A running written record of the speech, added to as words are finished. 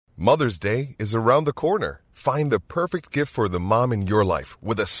Mother's Day is around the corner. Find the perfect gift for the mom in your life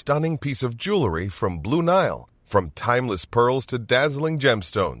with a stunning piece of jewelry from Blue Nile. From timeless pearls to dazzling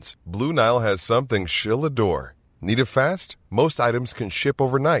gemstones, Blue Nile has something she'll adore. Need it fast? Most items can ship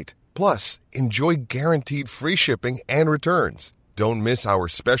overnight. Plus, enjoy guaranteed free shipping and returns. Don't miss our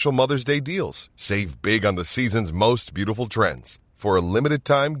special Mother's Day deals. Save big on the season's most beautiful trends. For a limited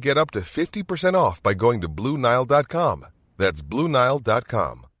time, get up to 50% off by going to BlueNile.com. That's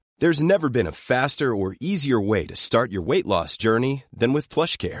BlueNile.com. There's never been a faster or easier way to start your weight loss journey than with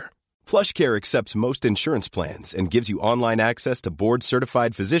PlushCare. PlushCare accepts most insurance plans and gives you online access to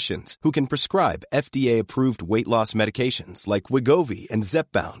board-certified physicians who can prescribe FDA-approved weight loss medications like Wegovy and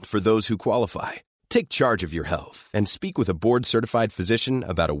Zepbound for those who qualify. Take charge of your health and speak with a board-certified physician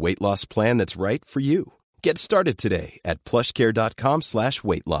about a weight loss plan that's right for you. Get started today at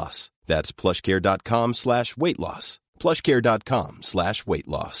plushcare.com/weight loss. That's plushcare.com/weight loss. plushcare.com/weight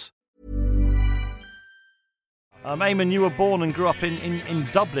loss. Eamon, you were born and grew up in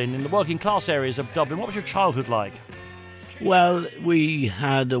Dublin, in the working class areas of Dublin. What was your childhood like? Well, we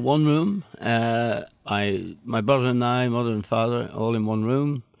had a one room. My brother and I, mother and father, all in one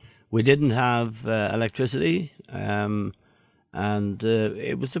room. We didn't have electricity, and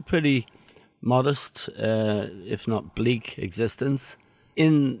it was a pretty modest, if not bleak, existence.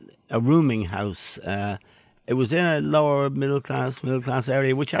 In a rooming house, it was in a lower middle class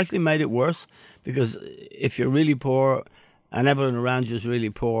area, which actually made it worse, because if you're really poor and everyone around you is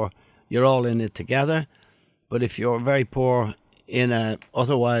really poor, you're all in it together. But if you're very poor in a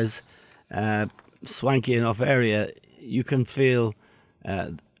otherwise swanky enough area, you can feel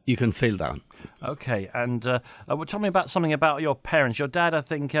down. Okay, and tell me about something about your parents. Your dad, I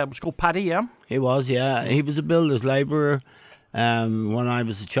think, was called Paddy, yeah? He was, yeah. He was a builder's labourer when I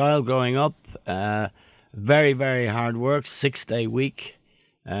was a child growing up. Very, very hard work, 6-day week.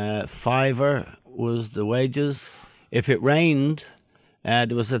 Fiver was the wages. If it rained, there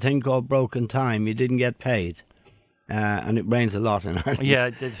was a thing called broken time. You didn't get paid. And it rains a lot in Ireland. Yeah,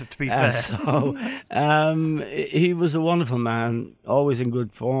 to be fair. So he was a wonderful man, always in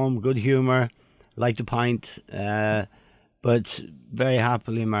good form, good humour, liked a pint, but very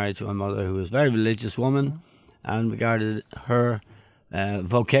happily married to a mother who was a very religious woman and regarded her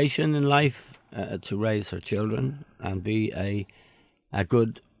vocation in life to raise her children and be a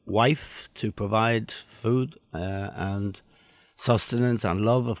good wife, to provide food and sustenance and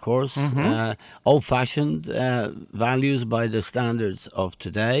love, of course. Old-fashioned values by the standards of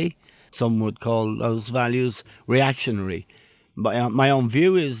today. Some would call those values reactionary. My own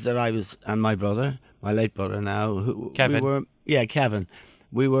view is that I was, and my brother, my late brother now, Kevin. Kevin,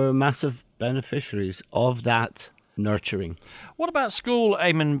 we were massive beneficiaries of that nurturing. What about school,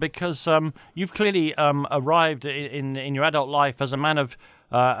 Eamon? Because you've clearly arrived in your adult life as a man of,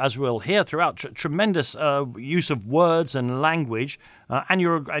 as we'll hear throughout, tremendous use of words and language, and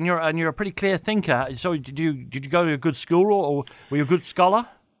you're a pretty clear thinker. So did you go to a good school, or were you a good scholar?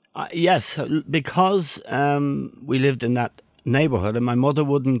 Yes, because we lived in that neighbourhood, and my mother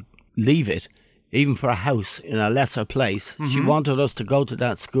wouldn't leave it, even for a house in a lesser place. She wanted us to go to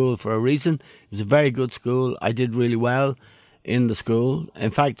that school for a reason. It was a very good school. I did really well in the school.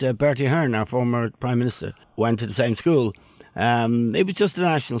 In fact, Bertie Ahern, our former Prime Minister, went to the same school. It was just a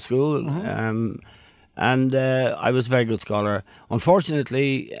national school, and I was a very good scholar.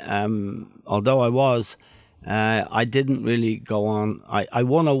 Unfortunately, although I didn't really go on. I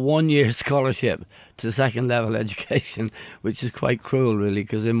won a one-year scholarship to second level education, which is quite cruel, really,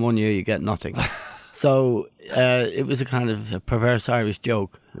 because in 1 year you get nothing. So it was a kind of a perverse Irish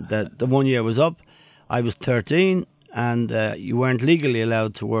joke that the 1 year was up. I was 13, and you weren't legally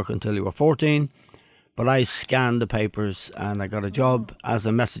allowed to work until you were 14. But I scanned the papers and I got a job as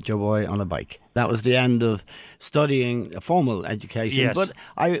a messenger boy on a bike. That was the end of studying a formal education. Yes. But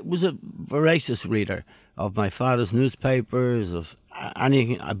I was a voracious reader of my father's newspapers, of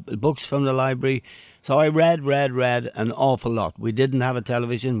anything, books from the library. So I read an awful lot. We didn't have a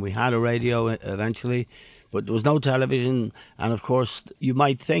television. We had a radio eventually, but there was no television. And of course, you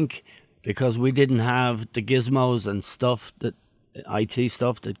might think, because we didn't have the gizmos and stuff, that IT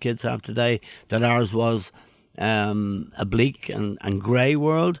stuff that kids have today, that ours was a bleak and grey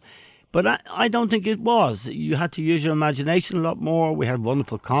world. But I don't think it was. You had to use your imagination a lot more. We had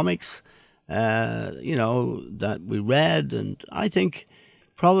wonderful comics, that we read, and I think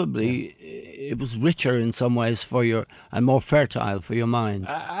probably it was richer in some ways and more fertile for your mind.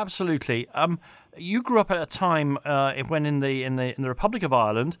 Absolutely. You grew up at a time when in the Republic of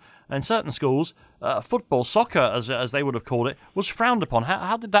Ireland, in certain schools, football, soccer, as they would have called it, was frowned upon.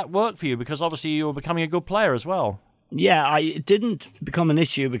 How did that work for you? Because obviously you were becoming a good player as well. Yeah, it didn't become an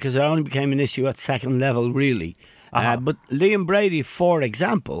issue because it only became an issue at second level, really. But Liam Brady, for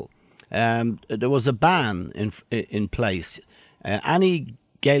example, there was a ban in place. Any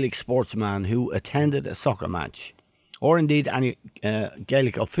Gaelic sportsman who attended a soccer match, or indeed any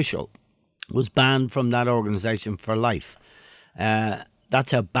Gaelic official, was banned from that organisation for life.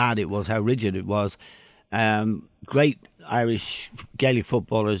 That's how bad it was, how rigid it was. Great Irish Gaelic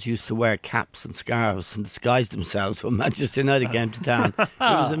footballers used to wear caps and scarves and disguise themselves when Manchester United came to town. It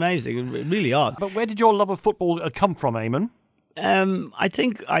was amazing, really odd. But where did your love of football come from, Eamon? I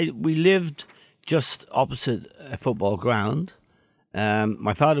think we lived just opposite a football ground.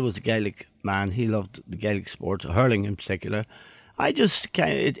 My father was a Gaelic man. He loved the Gaelic sport, hurling in particular.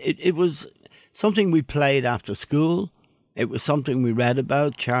 It was something we played after school. It was something we read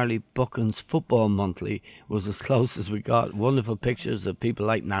about. Charlie Buchan's Football Monthly was as close as we got. Wonderful pictures of people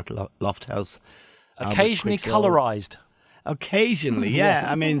like Nat Lofthouse. Occasionally colourised. Occasionally, yeah.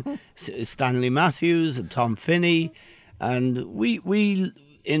 I mean, Stanley Matthews and Tom Finney. And we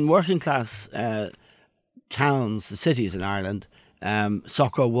in working class towns, the cities in Ireland,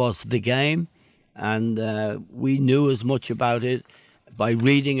 soccer was the game. And we knew as much about it by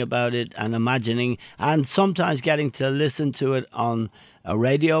reading about it and imagining, and sometimes getting to listen to it on a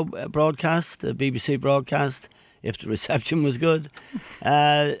radio broadcast, a BBC broadcast, if the reception was good.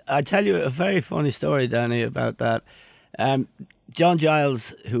 I tell you a very funny story, Danny, about that. John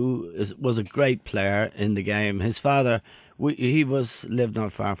Giles, who was a great player in the game, his father, he lived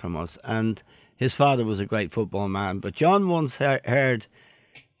not far from us, and his father was a great football man. But John once heard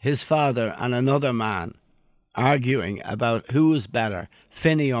his father and another man arguing about who was better,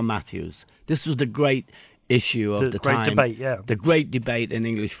 Finney or Matthews. This was the great issue of the time. The great debate, yeah. The great debate in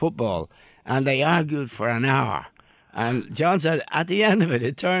English football. And they argued for an hour. And John said at the end of it,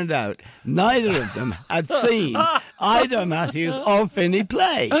 it turned out neither of them had seen either Matthews or Finney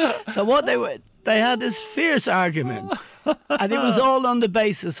play. So they had this fierce argument. And it was all on the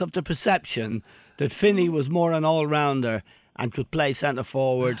basis of the perception that Finney was more an all-rounder and could play centre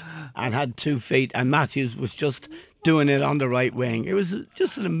forward and had 2 feet, and Matthews was just doing it on the right wing. It was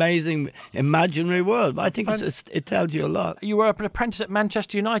just an amazing imaginary world. But I think it tells you a lot. You were an apprentice at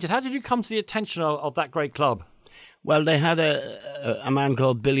Manchester United. How did you come to the attention of that great club? Well, they had a man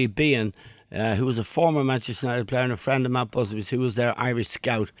called Billy Behan, who was a former Manchester United player and a friend of Matt Busby's, who was their Irish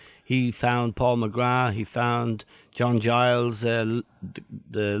scout. He found Paul McGrath, he found John Giles, the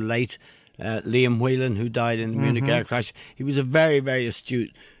late Liam Whelan, who died in the Munich air crash. He was a very, very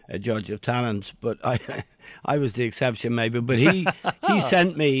astute judge of talent, but I was the exception maybe. But he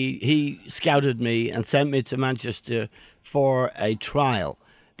scouted me and sent me to Manchester for a trial.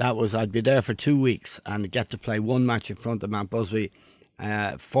 That was, I'd be there for 2 weeks and get to play one match in front of Matt Busby.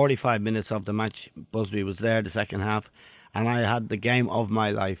 45 minutes of the match, Busby was there the second half, and I had the game of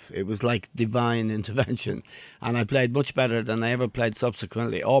my life. It was like divine intervention, and I played much better than I ever played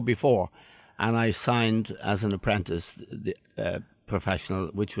subsequently or before. And I signed as an apprentice, professional,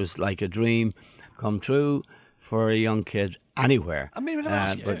 which was like a dream come true for a young kid anywhere. I mean,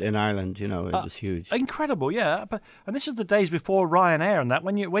 but in Ireland, it was huge. Incredible, yeah. And this is the days before Ryanair and that.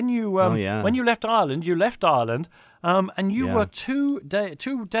 When you left Ireland, and you were 2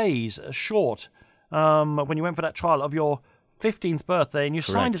 days short when you went for that trial of your 15th birthday, and you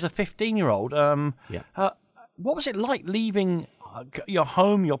signed as a 15-year-old. What was it like leaving your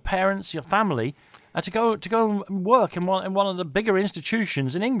home, your parents, your family, to go and work in one of the bigger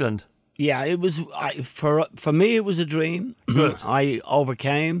institutions in England? Yeah, it was for me. It was a dream. Good. I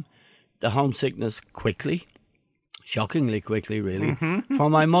overcame the homesickness quickly, shockingly quickly, really. For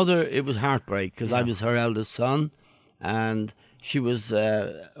my mother, it was heartbreak because I was her eldest son, and she was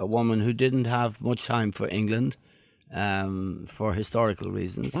a woman who didn't have much time for England, for historical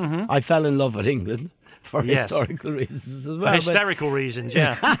reasons. I fell in love with England for historical reasons as well. For hysterical reasons,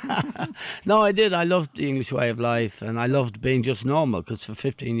 yeah. No, I did. I loved the English way of life, and I loved being just normal, because for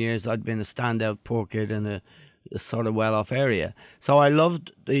 15 years I'd been a standout poor kid in a sort of well-off area. So I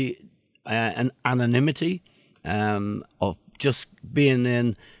loved the anonymity of just being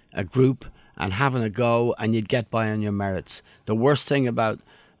in a group and having a go, and you'd get by on your merits. The worst thing about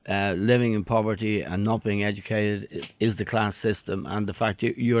living in poverty and not being educated is the class system, and the fact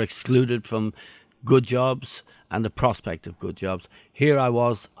you're excluded from good jobs and the prospect of good jobs. Here I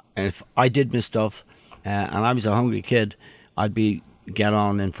was, and if I did my stuff and I was a hungry kid, I'd be get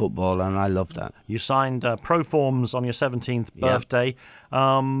on in football, and I love that. You signed pro forms on your 17th birthday.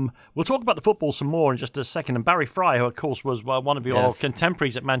 We'll talk about the football some more in just a second. And Barry Fry, who of course was one of your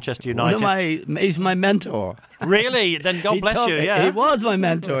contemporaries at Manchester United. He's my mentor. Really? Then God bless you. Yeah, he was my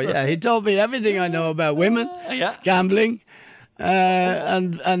mentor. Yeah, he told me everything I know about women, gambling.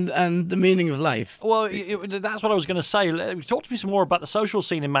 And the meaning of life. Well, that's what I was going to say. Talk to me some more about the social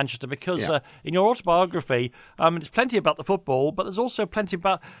scene in Manchester, because in your autobiography, there's plenty about the football, but there's also plenty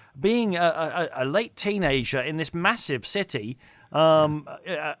about being a late teenager in this massive city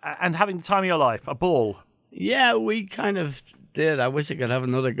and having the time of your life, a ball. Yeah, we kind of did. I wish I could have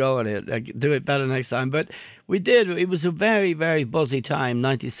another go at it. I could do it better next time. But we did. It was a very, very buzzy time,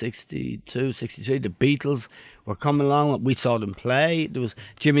 1962, 63. The Beatles were coming along. We saw them play. There was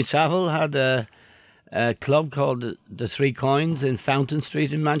Jimmy Savile had a club called the Three Coins in Fountain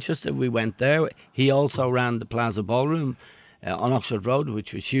Street in Manchester. We went there. He also ran the Plaza Ballroom on Oxford Road,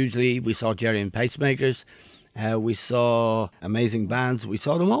 which was hugely. We saw Jerry and Pacemakers. We saw amazing bands. We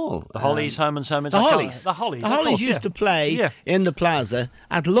saw them all. The Hollies, Herman's. The Hollies. The Hollies. The Hollies used to play in the Plaza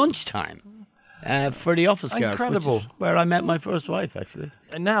at lunchtime for the office girls. Incredible. Which is where I met my first wife, actually.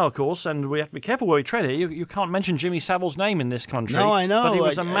 And now, of course, and we have to be careful where we tread here, you can't mention Jimmy Savile's name in this country. No, I know. But he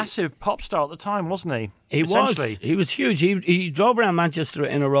was a massive pop star at the time, wasn't he? He was. He was huge. He drove around Manchester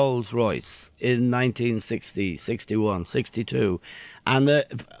in a Rolls Royce in 1960, 61, 62. And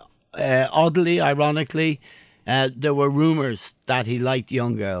oddly, ironically, there were rumours that he liked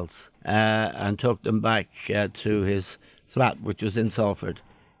young girls and took them back to his flat, which was in Salford.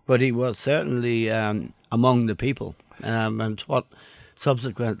 But he was certainly among the people. And what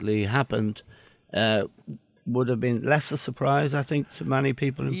subsequently happened would have been less a surprise, I think, to many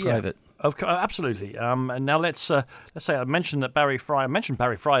people in private. Absolutely. And now let's say I mentioned that Barry Fry. I mentioned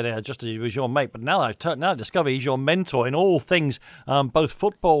Barry Fry there just as he was your mate, but now I discover he's your mentor in all things, both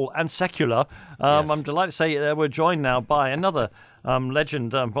football and secular. I'm delighted to say we're joined now by another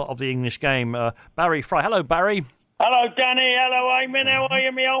legend of the English game, Barry Fry. Hello, Barry. Hello, Danny. Hello, Eamon. How are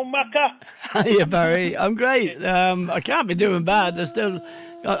you, me old mucker? Hiya, Barry. I'm great. I can't be doing bad.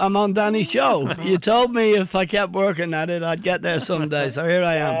 I'm on Danny's show. You told me if I kept working at it, I'd get there someday. So here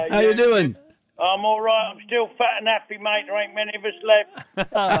I am. How you doing? I'm all right. I'm still fat and happy, mate. There ain't many of us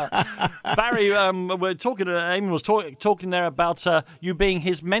left. Barry, we're talking. Eamon was talking there about you being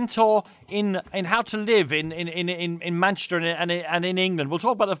his mentor in how to live in Manchester and in England. We'll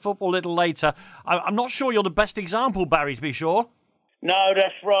talk about the football a little later. I'm not sure you're the best example, Barry, to be sure. No,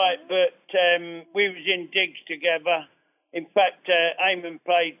 that's right. But we was in digs together. In fact, Eamon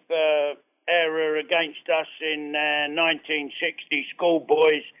played for Era against us in 1960,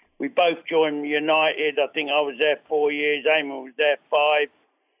 schoolboys. We both joined United. I think I was there 4 years. Eamon was there 5.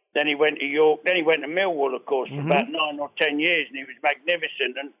 Then he went to York. Then he went to Millwall, of course, for about 9 or 10 years, and he was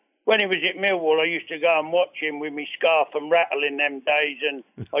magnificent. And when he was at Millwall, I used to go and watch him with my scarf and rattle in them days, and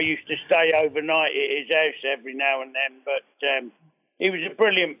I used to stay overnight at his house every now and then. But he was a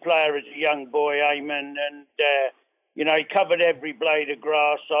brilliant player as a young boy, Eamon, and he covered every blade of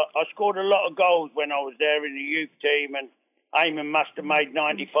grass. I scored a lot of goals when I was there in the youth team, and Eamon must have made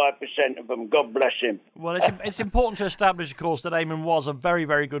 95% of them. God bless him. Well, it's important to establish, of course, that Eamon was a very,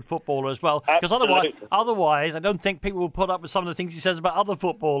 very good footballer as well. Because otherwise, I don't think people will put up with some of the things he says about other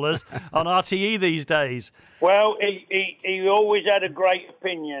footballers on RTE these days. Well, he always had a great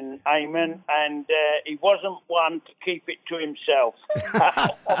opinion, Eamon, and he wasn't one to keep it to himself.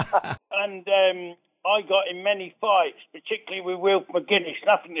 And I got in many fights, particularly with Wilf McGuinness.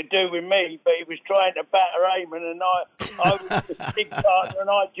 Nothing to do with me, but he was trying to batter Eamon, and I was the big partner, and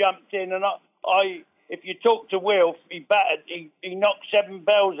I jumped in. And if you talk to Wilf, he knocked 7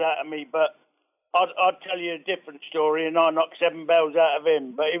 bells out of me. But I'd tell you a different story, and I knocked 7 bells out of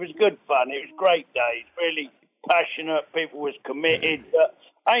him. But it was good fun. It was great days. Really passionate. People was committed. But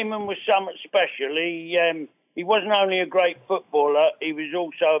Eamon was something special. He wasn't only a great footballer, he was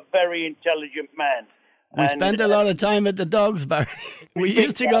also a very intelligent man. We spent a lot of time at the Dogs, Barry. We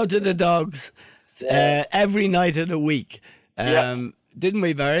used to go to the Dogs every night of the week. Didn't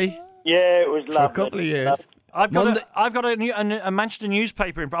we, Barry? Yeah, it was lovely. For a couple of years. I've got a Manchester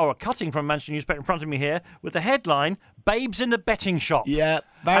newspaper, or a cutting from a Manchester newspaper in front of me here, with the headline, Babes in the Betting Shop. Yeah,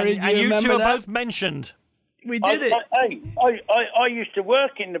 Barry, and you two are that? both mentioned. We did it. I used to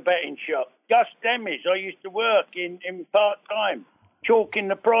work in the betting shop. Gus Demis, I used to work in part-time, chalking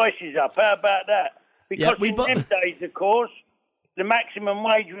the prices up. How about that? Because in them days, of course, the maximum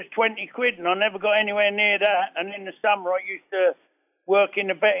wage was 20 quid, and I never got anywhere near that. And in the summer, I used to work in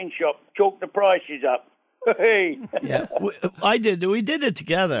the betting shop, chalk the prices up. Yeah, I did. We did it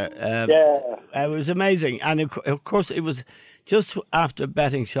together. It was amazing, and of course, it was just after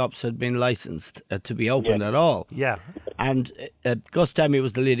betting shops had been licensed to be open at all. Yeah. And Gus Demi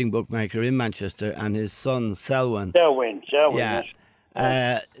was the leading bookmaker in Manchester, and his son Selwyn. Selwyn. Yeah.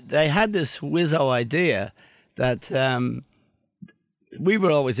 They had this whizzo idea that we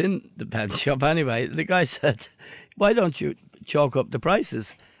were always in the bet shop anyway. The guy said, "Why don't you chalk up the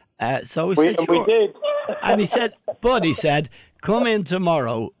prices?" So we said, "Sure." We did. And he said, "Come in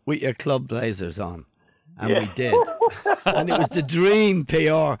tomorrow with your club blazers on." And we did. And it was the dream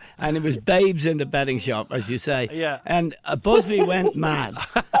PR. And it was babes in the betting shop, as you say. Yeah. And Busby went mad.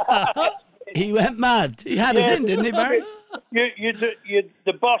 He went mad. He had us in, didn't he, Barry?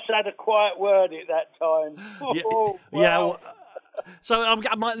 The boss had a quiet word at that time. So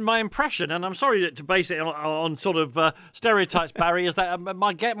my impression, and I'm sorry to base it on sort of stereotypes, Barry, is that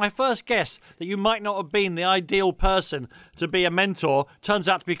my first guess that you might not have been the ideal person to be a mentor turns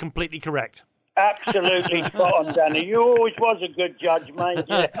out to be completely correct. Absolutely spot on, Danny. You always was a good judge, mate.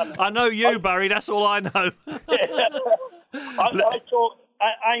 Yeah. I know you, Barry. That's all I know. I thought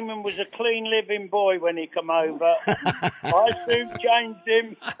Eamon was a clean living boy when he come over. I soon changed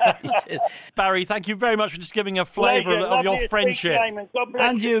him. Barry, thank you very much for just giving a flavour of your friendship.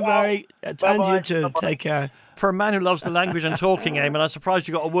 And you, Barry. And you too. Bye-bye. Take care. For a man who loves the language and talking, Eamon, I'm surprised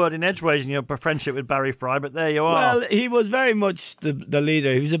you got a word in edgeways in your friendship with Barry Fry, but there you are. Well, he was very much the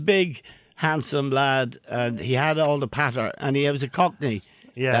leader. He was a big, handsome lad, and he had all the patter, and he was a Cockney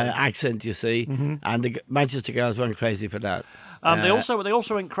accent, you see, and the Manchester girls went crazy for that. They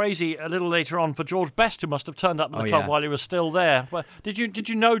also went crazy a little later on for George Best, who must have turned up in the club while he was still there. Well, did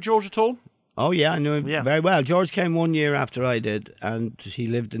you know George at all? Oh yeah, I knew him very well. George came 1 year after I did, and he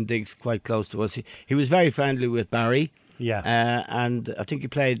lived in Diggs quite close to us. He was very friendly with Barry. Yeah. And I think he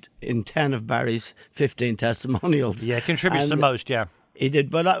played in 10 of Barry's 15 testimonials. Yeah, contributes the most. Yeah. He did,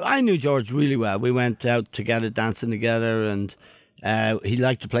 but I knew George really well. We went out together dancing together, and he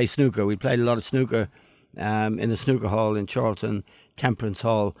liked to play snooker. We played a lot of snooker. In the snooker hall in Charlton, Temperance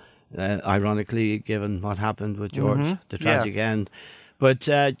Hall, ironically, given what happened with George, the tragic end. But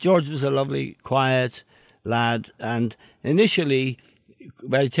George was a lovely, quiet lad, and initially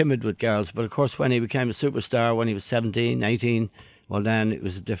very timid with girls. But of course, when he became a superstar, when he was 17, 18, well, then it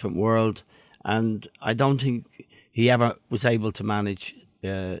was a different world. And I don't think he ever was able to manage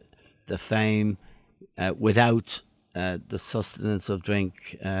the fame without the sustenance of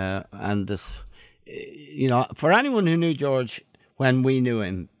drink and this. You know, for anyone who knew George when we knew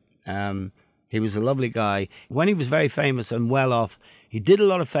him, he was a lovely guy. When he was very famous and well off, he did a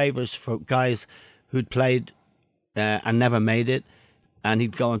lot of favours for guys who'd played and never made it, and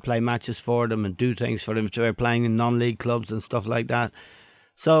he'd go and play matches for them and do things for them if they were playing in non-league clubs and stuff like that.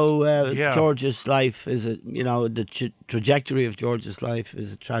 So George's life is the trajectory of George's life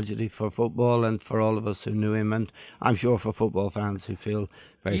is a tragedy for football and for all of us who knew him, and I'm sure for football fans who feel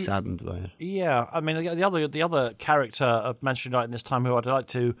very saddened by it. Yeah, I mean the other character of Manchester United in this time who I'd like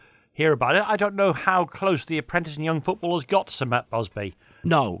to hear about it. I don't know how close the apprentice and young footballers got to Sir Matt Busby.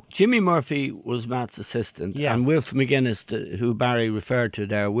 No, Jimmy Murphy was Matt's assistant, and Wilf McGuinness, who Barry referred to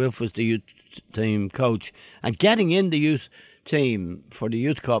there, Wilf was the youth team coach, and getting in the youth team for the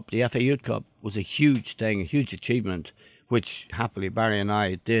Youth Cup, the FA Youth Cup, was a huge thing, a huge achievement, which happily Barry and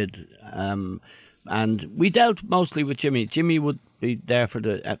I did. And we dealt mostly with Jimmy. Jimmy would be there for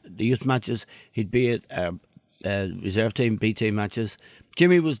the youth matches. He'd be at reserve team, B team matches.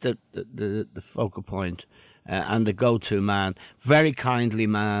 Jimmy was the focal point and the go-to man. Very kindly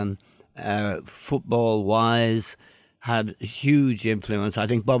man, football wise, had huge influence. I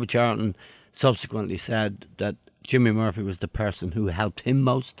think Bobby Charlton subsequently said that Jimmy Murphy was the person who helped him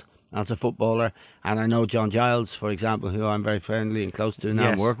most as a footballer. And I know John Giles, for example, who I'm very friendly and close to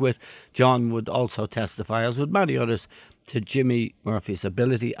now and work with. John would also testify, as would many others, to Jimmy Murphy's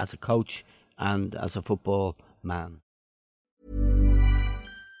ability as a coach and as a football man.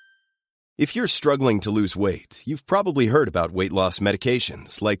 If you're struggling to lose weight, you've probably heard about weight loss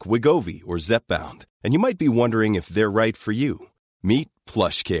medications like Wegovy or Zepbound, and you might be wondering if they're right for you. Meet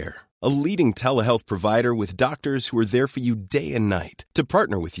PlushCare, a leading telehealth provider with doctors who are there for you day and night to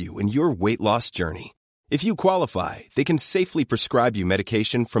partner with you in your weight loss journey. If you qualify, they can safely prescribe you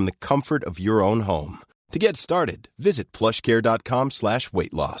medication from the comfort of your own home. To get started, visit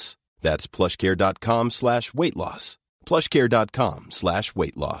plushcare.com/weightloss. That's plushcare.com/weightloss.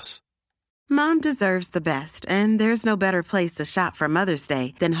 plushcare.com/weightloss. Mom deserves the best, and there's no better place to shop for Mother's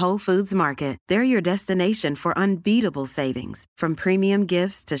Day than Whole Foods Market. They're your destination for unbeatable savings, from premium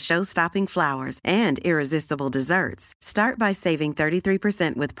gifts to show-stopping flowers and irresistible desserts. Start by saving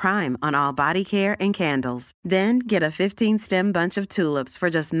 33% with Prime on all body care and candles. Then get a 15-stem bunch of tulips for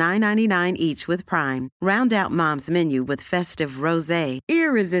just $9.99 each with Prime. Round out Mom's menu with festive rosé,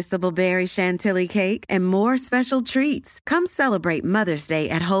 irresistible berry chantilly cake, and more special treats. Come celebrate Mother's Day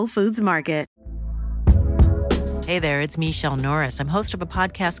at Whole Foods Market. Hey there, it's Michelle Norris. I'm host of a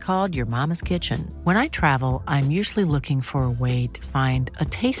podcast called Your Mama's Kitchen. When I travel, I'm usually looking for a way to find a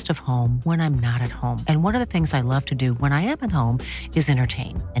taste of home when I'm not at home. And one of the things I love to do when I am at home is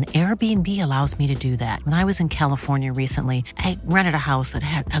entertain. And Airbnb allows me to do that. When I was in California recently, I rented a house that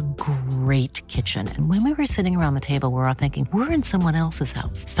had a great kitchen. And when we were sitting around the table, we were all thinking, we're in someone else's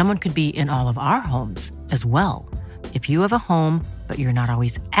house. Someone could be in all of our homes as well. If you have a home, but you're not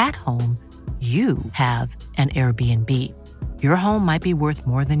always at home, you have an Airbnb. Your home might be worth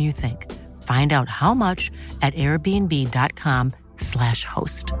more than you think. Find out how much at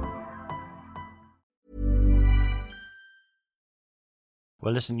airbnb.com/host.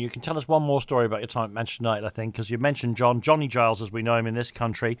 Well, listen, you can tell us one more story about your time at Manchester United, I think, because you mentioned Johnny Giles, as we know him in this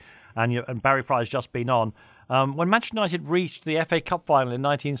country, and Barry Fry's just been on. When Manchester United reached the FA Cup final in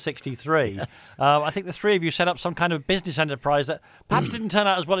 1963, I think the three of you set up some kind of business enterprise that perhaps didn't turn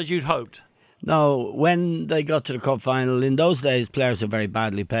out as well as you'd hoped. No, when they got to the cup final, in those days, players were very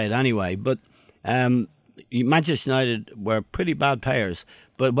badly paid anyway. But Manchester United were pretty bad payers.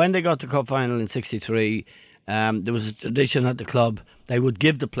 But when they got to the cup final in '63, there was a tradition at the club. They would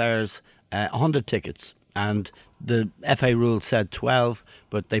give the players 100 tickets. And the FA rule said 12,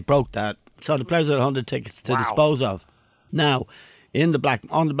 but they broke that. So the players had 100 tickets to dispose of. Now, on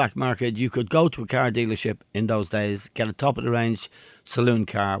the black market, you could go to a car dealership in those days, get a top of the range saloon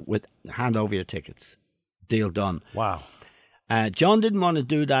car with hand over your tickets. Deal done. Wow. John didn't want to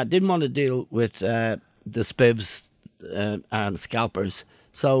do that. Didn't want to deal with the spivs and scalpers.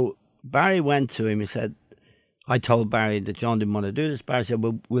 So Barry went to him. He said, I told Barry that John didn't want to do this. Barry said,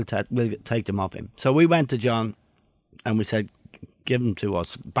 we'll take them off him. So we went to John and we said, give them to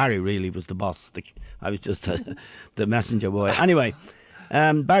us. Barry really was the boss. I was just the messenger boy. Anyway,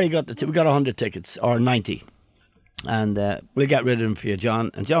 Barry we got 100 tickets, or 90. And we'll get rid of them for you,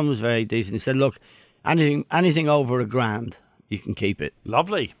 John. And John was very decent. He said, look, anything over £1,000, you can keep it.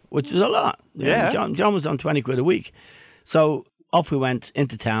 Lovely. Which is a lot. Yeah. John was on 20 quid a week. So off we went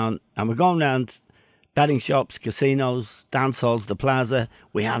into town, and we're going round betting shops, casinos, dance halls, the plaza.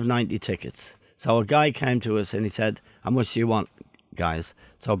 We have 90 tickets. So a guy came to us and he said, how much do you want, guys?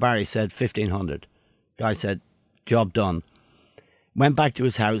 So Barry said 1,500. Guy said, job done. Went back to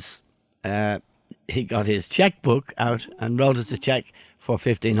his house. He got his checkbook out and wrote us a check for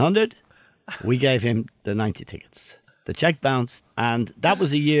 1,500. We gave him the 90 tickets. The check bounced, and that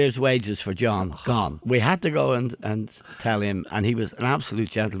was a year's wages for John gone. We had to go and tell him, and he was an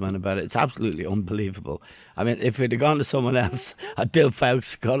absolute gentleman about it. It's absolutely unbelievable. I mean, if it had gone to someone else, Bill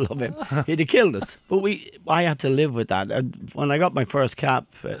Fowkes, God love him, he'd have killed us. But I had to live with that. And when I got my first cap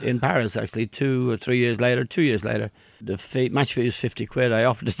in Paris, actually, 2 years later, the match fee was 50 quid. I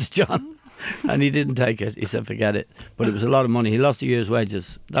offered it to John, and he didn't take it. He said, forget it. But it was a lot of money. He lost a year's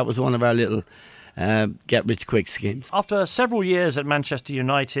wages. That was one of our little get-rich-quick schemes. After several years at Manchester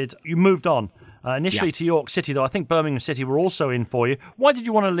United, you moved on. Initially to York City, though I think Birmingham City were also in for you. Why did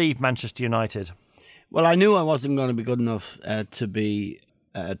you want to leave Manchester United? Well, I knew I wasn't going to be good enough to be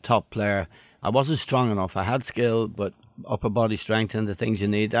a top player. I wasn't strong enough. I had skill, but upper body strength and the things you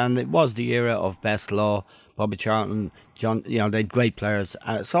need. And it was the era of Best Law, Bobby Charlton, John. You know, they had great players.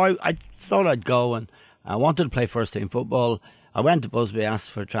 So I thought I'd go, and I wanted to play first team football. I went to Busby, asked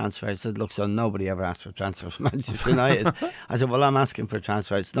for a transfer. I said, look, son, nobody ever asked for a transfer from Manchester United. I said, well, I'm asking for a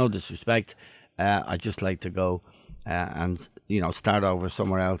transfer. It's no disrespect. I'd just like to go and, start over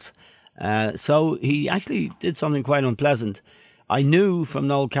somewhere else. So he actually did something quite unpleasant. I knew from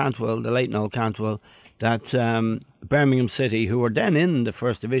Noel Cantwell, the late Noel Cantwell, that Birmingham City, who were then in the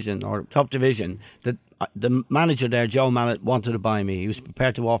first division or top division, that the manager there, Joe Mallet, wanted to buy me. He was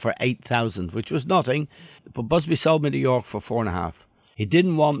prepared to offer 8,000, which was nothing. But Busby sold me to York for 4.5. He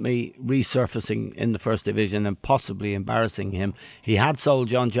didn't want me resurfacing in the first division and possibly embarrassing him. He had sold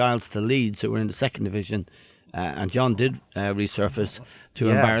John Giles to Leeds, who were in the second division, and John did resurface to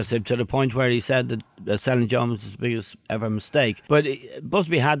embarrass him, to the point where he said that selling John was his biggest ever mistake. But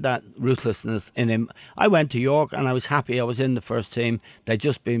Busby had that ruthlessness in him. I went to York and I was happy. I was in the first team. They'd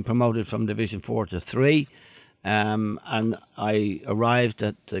just been promoted from Division 4 to 3. And I arrived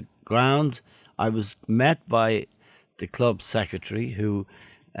at the ground. I was met by the club secretary, who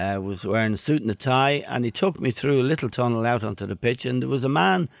was wearing a suit and a tie, and he took me through a little tunnel out onto the pitch, and there was a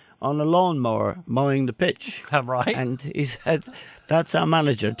man on a lawnmower mowing the pitch. Right. And he said, "That's our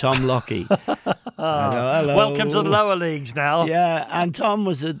manager, Tom Lockie." Hello. Welcome to the lower leagues now. Yeah, and Tom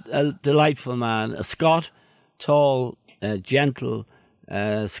was a delightful man, a Scot, tall, gentle,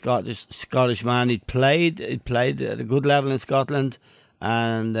 Scottish man. He'd played at a good level in Scotland,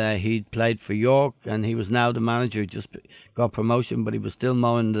 and he'd played for York, and he was now the manager. He just got promotion, but he was still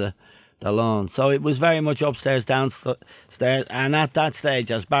mowing the lawn. So it was very much upstairs, downstairs, and at that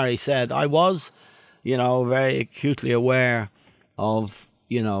stage, as Barry said, I was, very acutely aware of,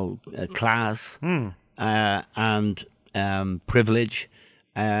 class and privilege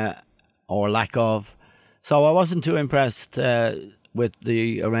or lack of. So I wasn't too impressed with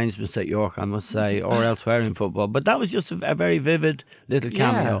the arrangements at York, I must say, or elsewhere in football. But that was just a very vivid little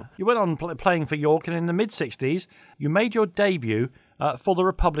cameo. Yeah. You went on playing for York, and in the mid-60s, you made your debut for the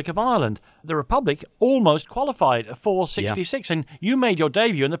Republic of Ireland. The Republic almost qualified for 66, and you made your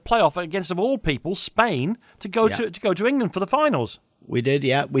debut in the playoff against, of all people, Spain, to go to England for the finals. We did,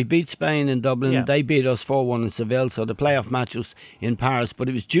 yeah. We beat Spain in Dublin. Yeah. They beat us 4-1 in Seville, so the playoff match was in Paris, but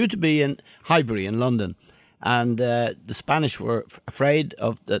it was due to be in Highbury in London. And the Spanish were afraid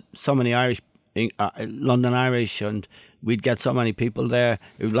of that so many London Irish, and we'd get so many people there.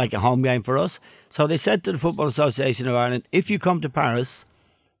 It was like a home game for us. So they said to the Football Association of Ireland, if you come to Paris,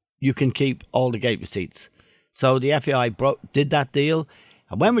 you can keep all the gate receipts. So the FAI did that deal.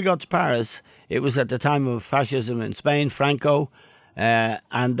 And when we got to Paris, it was at the time of fascism in Spain, Franco,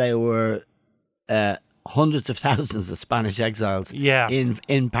 and there were hundreds of thousands of Spanish exiles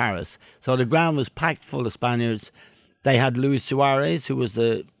in Paris. So the ground was packed full of Spaniards. They had Luis Suarez, who was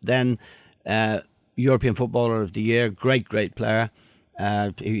the then European Footballer of the Year, great player.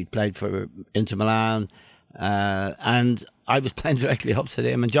 He played for Inter Milan, and I was playing directly up to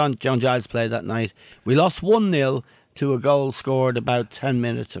him. And John Giles played that night. We lost 1-0 to a goal scored about 10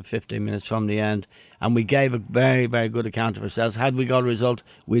 minutes or 15 minutes from the end, and we gave a very, very good account of ourselves. Had we got a result,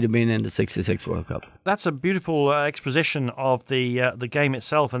 we'd have been in the 66 World Cup. That's a beautiful exposition of the game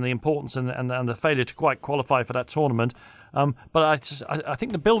itself and the importance and the failure to quite qualify for that tournament. But I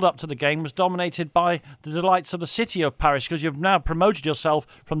think the build-up to the game was dominated by the delights of the city of Paris, because you've now promoted yourself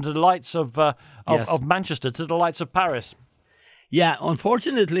from the delights of Manchester to the delights of Paris. Yeah,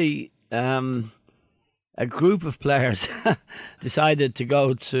 unfortunately, a group of players decided to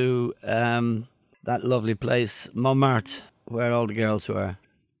go to that lovely place, Montmartre, where all the girls were.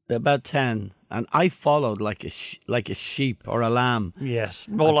 About 10, and I followed like a sheep or a lamb. Yes,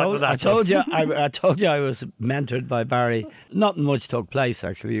 like that. I told you I was mentored by Barry. Nothing much took place,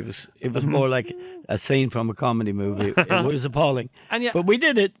 actually. It was more like a scene from a comedy movie. It was appalling. But we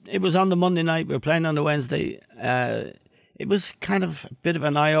did it. It was on the Monday night. We were playing on the Wednesday. It was kind of a bit of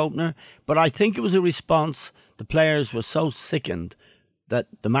an eye-opener, but I think it was a response. The players were so sickened that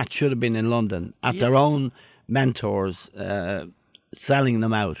the match should have been in London at their own mentors selling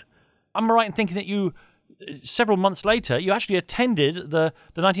them out. Am I right in thinking that you, several months later, you actually attended the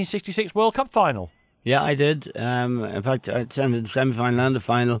 1966 World Cup final? Yeah, I did. In fact, I attended the semi-final and the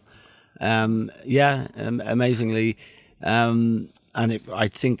final. Amazingly. I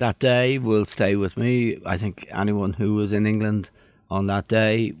think that day will stay with me. I think anyone who was in England on that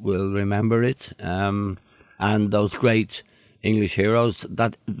day will remember it. And those great English heroes,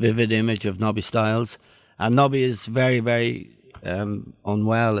 that vivid image of Nobby Stiles. And Nobby is very, very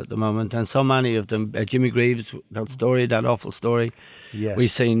unwell at the moment. And so many of them, Jimmy Greaves, that awful story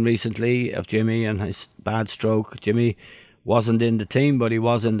we've seen recently of Jimmy and his bad stroke. Jimmy wasn't in the team, but he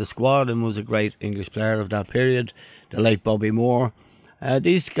was in the squad and was a great English player of that period. The late Bobby Moore.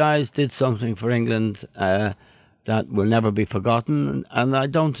 These guys did something for England that will never be forgotten, and I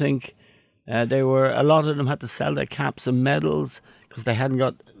don't think a lot of them had to sell their caps and medals because they hadn't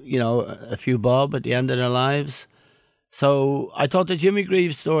got a few bob at the end of their lives. So I thought the Jimmy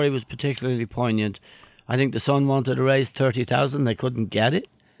Greaves story was particularly poignant. I think the Sun wanted to raise 30,000, they couldn't get it.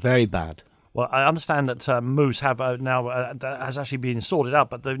 Very bad. Well, I understand that Moose have now has actually been sorted out,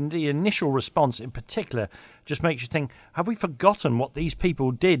 but the initial response in particular just makes you think, have we forgotten what these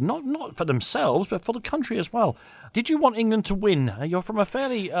people did? Not for themselves, but for the country as well. Did you want England to win? You're from a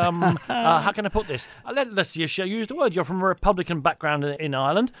fairly, how can I put this? Let's just use the word. You're from a Republican background in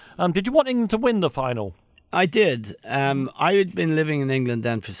Ireland. Did you want England to win the final? I did. I had been living in England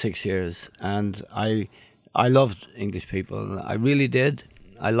then for 6 years, and I loved English people. I really did.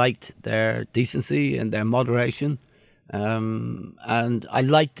 I liked their decency and their moderation, and I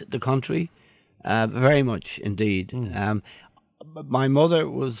liked the country very much indeed. my mother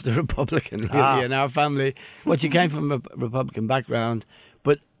was the Republican, really, in our family. Well, she came from a Republican background,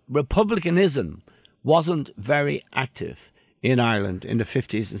 but Republicanism wasn't very active in Ireland in the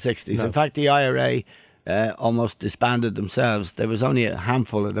 50s and 60s. No. In fact, the IRA almost disbanded themselves. There was only a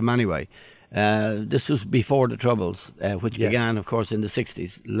handful of them anyway. This was before the Troubles, which began, of course, in the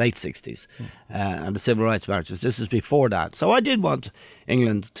 60s, late 60s, and the Civil Rights marches. This is before that. So I did want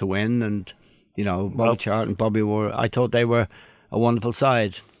England to win, and, you know, Bobby Charlton and Bobby Moore, I thought they were a wonderful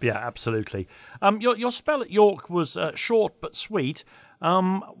side. Yeah, absolutely. Your spell at York was short but sweet.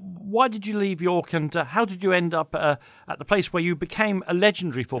 Why did you leave York, and how did you end up at the place where you became a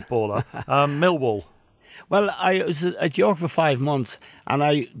legendary footballer, Millwall? Well, I was at York for 5 months, and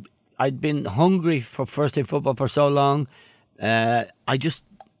I'd been hungry for first-team football for so long. I just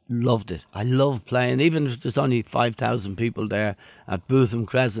loved it. I loved playing, even if there's only 5,000 people there at Bootham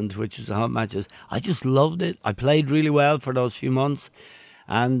Crescent, which was the home matches. I just loved it. I played really well for those few months,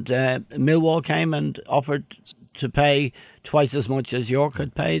 and Millwall came and offered to pay twice as much as York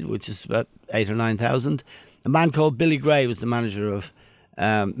had paid, which is about 8,000 or 9,000. A man called Billy Gray was the manager of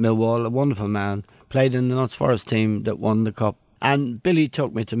Millwall, a wonderful man, played in the Notts Forest team that won the cup. And Billy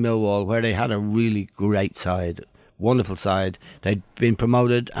took me to Millwall, where they had a really great side, wonderful side. They'd been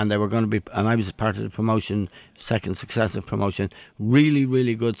promoted, and they were going to be, and I was part of the promotion, second successive promotion. Really,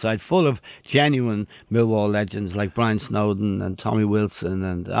 really good side, full of genuine Millwall legends like Brian Snowden and Tommy Wilson,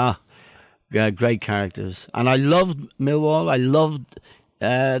 and great characters. And I loved Millwall. I loved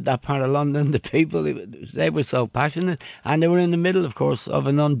that part of London. The people, they were so passionate, and they were in the middle, of course, of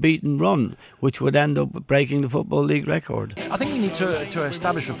an unbeaten run, which would end up breaking the Football League record. I think we need to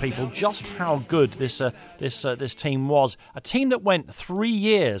establish for people just how good this team was. A team that went 3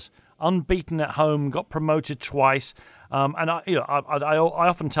 years unbeaten at home, got promoted twice. And I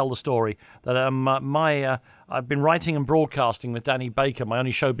often tell the story that I've been writing and broadcasting with Danny Baker, my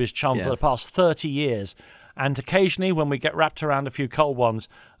only showbiz chum, for the past 30 years. And occasionally, when we get wrapped around a few cold ones,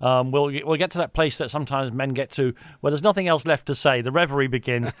 we'll get to that place that sometimes men get to, where there's nothing else left to say. The reverie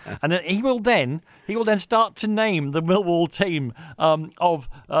begins, and then he will then start to name the Millwall team of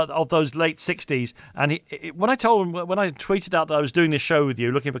those late '60s. And when I tweeted out that I was doing this show with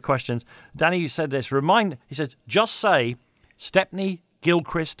you, looking for questions, Danny said this. He says, just say Stepney,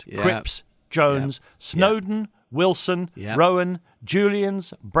 Gilchrist, Cripps, Jones, Snowden, Wilson, Rowan,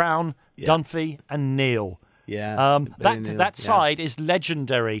 Julians, Brown, Dunphy and Neil. That side is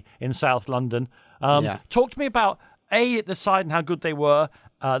legendary in South London. Talk to me about the side and how good they were,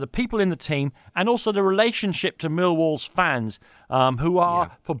 the people in the team, and also the relationship to Millwall's fans, who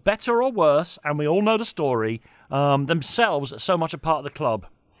are, for better or worse, and we all know the story, themselves so much a part of the club.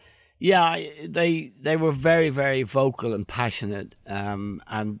 Yeah, they were very, very vocal and passionate,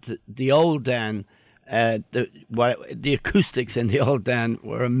 and the old Den. The acoustics in the old Den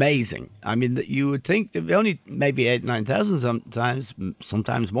were amazing. I mean, you would think there were only maybe 8,000-9,000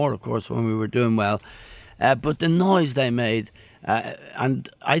 sometimes more, of course, when we were doing well. But the noise they made, and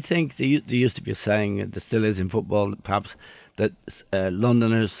I think there used to be a saying, there still is in football, perhaps, that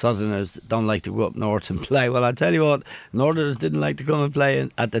Londoners, Southerners don't like to go up north and play. Well, I tell you what, Northerners didn't like to come and play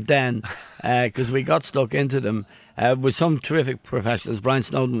at the Den because we got stuck into them. With some terrific professionals. Brian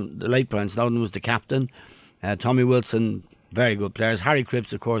Snowden, the late Brian Snowden, was the captain. Tommy Wilson, very good players. Harry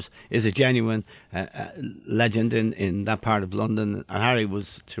Cripps, of course, is a genuine legend in that part of London. And Harry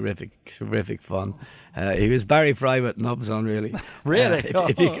was terrific fun. He was Barry Fry with nubs on, really. Really?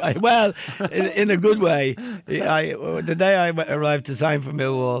 In a good way. The day I arrived to sign for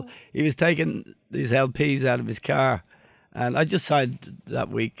Millwall, he was taking these LPs out of his car. And I just signed that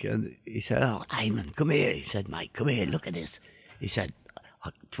week, and he said, "Oh, Eamon, come here." He said, "Mike, come here, look at this." He said,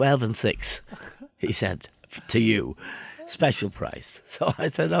 12 and 6. He said, to you, special price. So I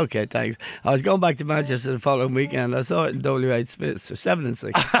said, "Okay, thanks." I was going back to Manchester the following weekend. I saw it in W.H. Smith for 7 and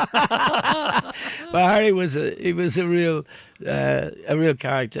 6. But Harry was a real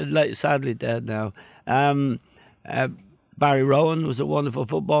character. Sadly dead now. Barry Rowan was a wonderful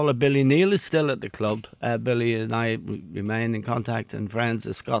footballer. Billy Neal is still at the club. Billy and I remain in contact and friends.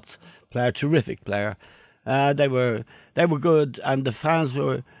 A Scots player, terrific player. They were good, and the fans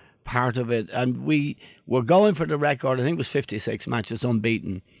were part of it. And we were going for the record. I think it was 56 matches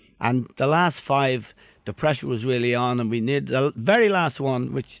unbeaten. And the last 5, the pressure was really on, and we needed the very last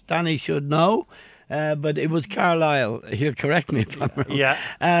one, which Danny should know. But it was Carlisle. He'll correct me if I'm wrong. Yeah.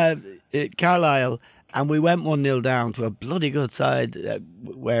 Carlisle. And we went 1-0 down to a bloody good side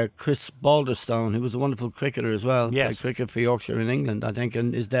where Chris Balderstone, who was a wonderful cricketer as well, played cricket for Yorkshire in England, I think,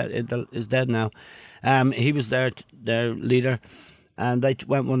 and is dead now. He was their leader, and they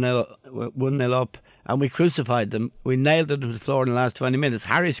went 1-0 up. and we crucified them. We nailed them to the floor in the last 20 minutes.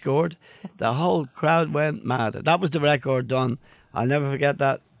 Harry scored. The whole crowd went mad. That was the record done. I'll never forget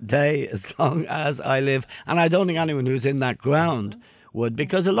that day as long as I live. And I don't think anyone who's in that ground would,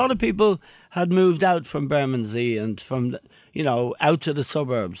 because a lot of people had moved out from Bermondsey and from, out to the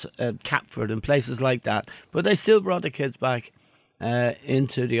suburbs, Catford and places like that. But they still brought the kids back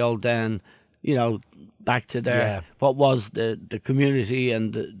into the old den, back to their what was the community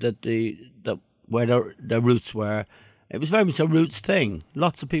and the where their roots were. It was very much a roots thing.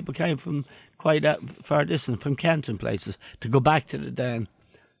 Lots of people came from quite a far distance, from Kent and places, to go back to the den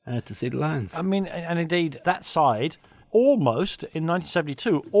to see the Lions. I mean, and indeed, that side almost, in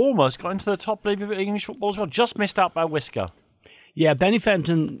 1972, almost got into the top league of English football as well. Just missed out by a whisker. Yeah, Benny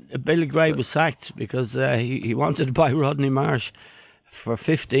Fenton, Billy Gray was sacked because he wanted to buy Rodney Marsh for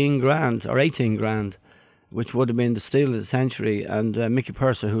 15 grand or 18 grand, which would have been the steal of the century. And Mickey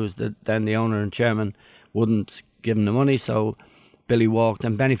Purser, who was then the owner and chairman, wouldn't give him the money, so Billy walked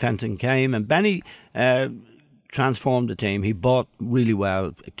and Benny Fenton came. And Benny transformed the team. He bought really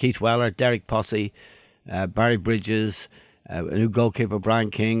well. Keith Weller, Derek Posse, Barry Bridges, a new goalkeeper, Brian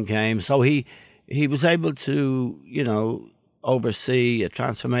King, came. So he was able to, oversee a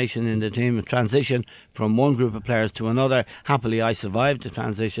transformation in the team, a transition from one group of players to another. Happily, I survived the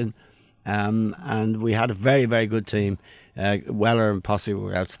transition, and we had a very, very good team. Weller and Posse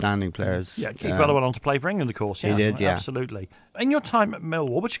were outstanding players. Yeah, Keith Weller went on to play for England, of course. Yeah, he did, yeah. Absolutely. In your time at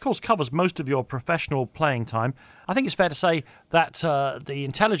Millwall, which of course covers most of your professional playing time, I think it's fair to say that the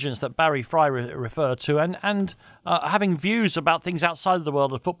intelligence that Barry Fry referred to and having views about things outside of the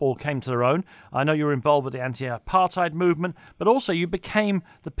world of football came to their own. I know you were involved with the anti-apartheid movement, but also you became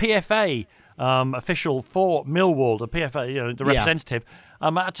the PFA official for Millwall, the PFA, the representative,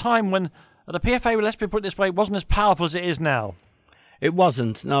 at a time when the PFA, let's put it this way, wasn't as powerful as it is now. It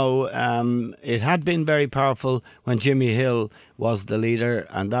wasn't, no. It had been very powerful when Jimmy Hill was the leader,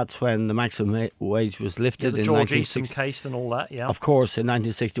 and that's when the maximum wage was lifted the in George Easton case and all that, yeah. Of course, in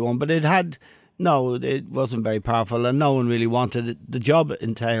 1961. But it wasn't very powerful, and no one really wanted it. The job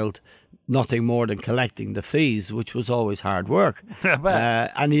entailed nothing more than collecting the fees, which was always hard work.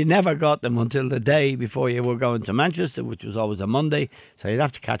 And you never got them until the day before you were going to Manchester, which was always a Monday. So you'd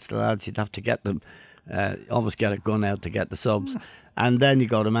have to catch the lads, you'd have to get them, almost get a gun out to get the subs. And then you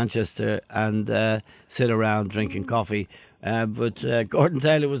go to Manchester and sit around drinking coffee. But Gordon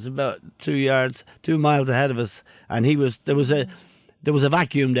Taylor was about 2 miles ahead of us, and there was a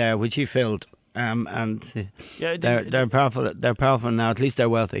vacuum there which he filled. They're powerful. They're powerful now. At least they're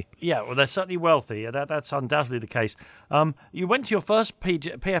wealthy. Yeah, well, they're certainly wealthy. That's undoubtedly the case. You went to your first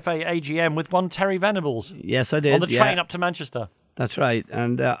PFA AGM with one Terry Venables. Yes, I did. On the train up to Manchester. That's right.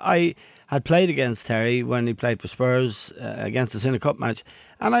 And I had played against Terry when he played for Spurs against us in a cup match,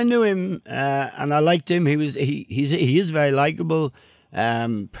 and I knew him and I liked him. He is very likable,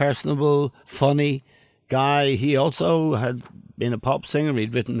 personable, funny guy. He also had been a pop singer.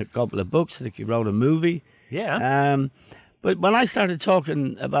 He'd written a couple of books. I think he wrote a movie. Yeah. But when I started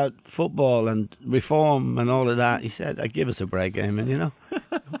talking about football and reform and all of that, he said, "Give us a break, Eamon.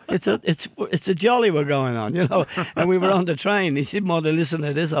 It's a jolly we're going on, And we were on the train. He said, "Mother, listen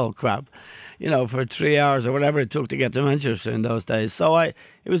to this old crap, for 3 hours or whatever it took to get to Manchester in those days." So it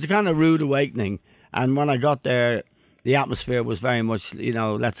was a kind of rude awakening. And when I got there, the atmosphere was very much,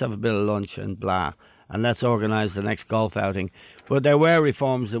 let's have a bit of lunch and blah, and let's organise the next golf outing. But there were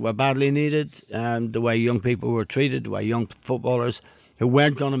reforms that were badly needed, and the way young people were treated, the way young footballers who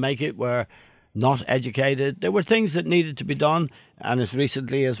weren't going to make it were not educated. There were things that needed to be done, and as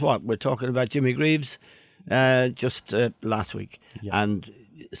recently as we're talking about Jimmy Greaves just last week, and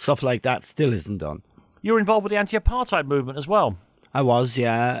stuff like that still isn't done. You were involved with the anti-apartheid movement as well. I was,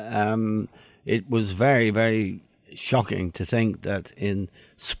 yeah. It was very, very shocking to think that in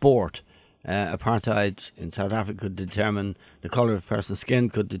sport, apartheid in South Africa could determine the colour of a person's skin,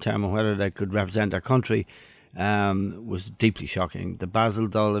 could determine whether they could represent their country, was deeply shocking. The Basil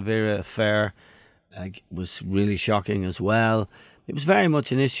D'Oliveira affair was really shocking as well. It was very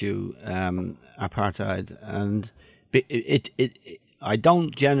much an issue, apartheid, and I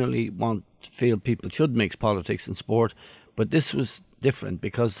don't generally feel people should mix politics and sport, but this was different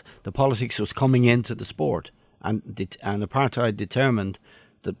because the politics was coming into the sport, and apartheid determined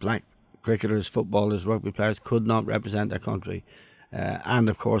that black cricketers, footballers, rugby players could not represent their country. And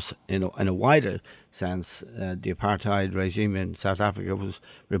of course, in a wider sense, the apartheid regime in South Africa was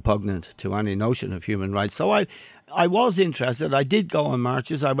repugnant to any notion of human rights. So I was interested. I did go on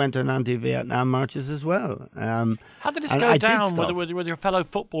marches. I went on anti-Vietnam marches as well. How did this go down with your fellow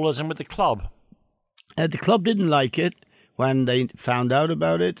footballers and with the club? The club didn't like it when they found out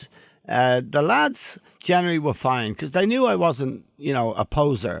about it. The lads generally were fine because they knew I wasn't, a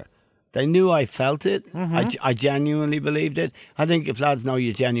poser. They knew I felt it. I genuinely believed it. I think if lads know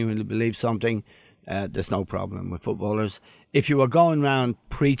you genuinely believe something, there's no problem with footballers. If you were going around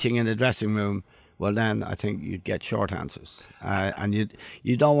preaching in the dressing room, well, then I think you'd get short answers. And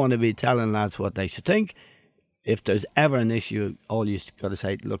you don't want to be telling lads what they should think. If there's ever an issue, all you got to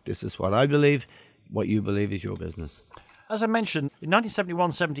say, look, this is what I believe. What you believe is your business. As I mentioned, in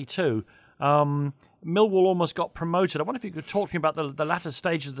 1971-72, Millwall almost got promoted. I wonder if you could talk to me about the latter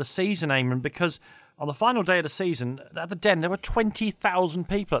stages of the season, Eamon, because on the final day of the season, at the Den, there were 20,000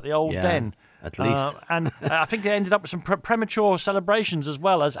 people at the old Den. At least. And I think they ended up with some premature celebrations as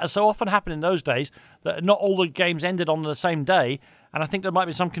well, as so often happened in those days, that not all the games ended on the same day, and I think there might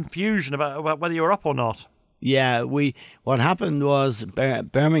be some confusion about whether you were up or not. Yeah, what happened was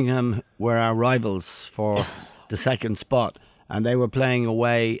Birmingham were our rivals for the second spot, and they were playing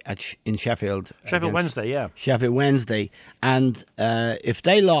away in Sheffield. Sheffield Wednesday, yeah. Sheffield Wednesday. And if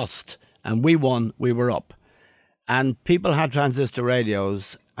they lost and we won, we were up. And people had transistor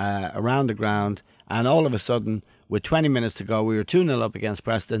radios around the ground, and all of a sudden, with 20 minutes to go, we were 2-0 up against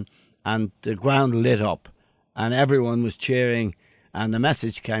Preston, and the ground lit up, and everyone was cheering, and the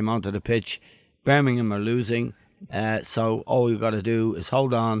message came onto the pitch, Birmingham are losing, so all we've got to do is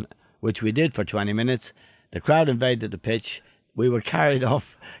hold on, which we did for 20 minutes. The crowd invaded the pitch. We were carried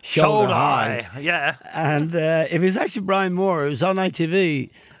off shoulder high. Yeah. And it was actually Brian Moore. It was on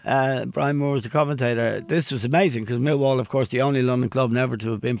ITV. Brian Moore was the commentator. This was amazing because Millwall, of course, the only London club never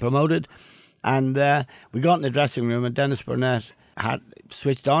to have been promoted. And we got in the dressing room, and Dennis Burnett had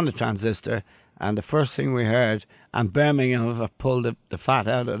switched on the transistor. And the first thing we heard, and Birmingham have pulled the fat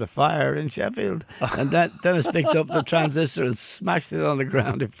out of the fire in Sheffield. And Dennis picked up the transistor and smashed it on the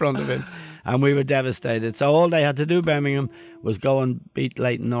ground in front of him. And we were devastated. So all they had to do, Birmingham, was go and beat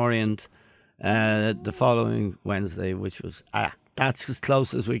Leyton Orient the following Wednesday, which was, that's as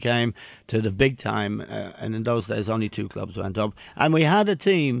close as we came to the big time. And in those days, only 2 clubs went up. And we had a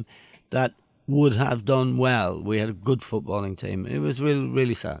team that would have done well. We had a good footballing team. It was really,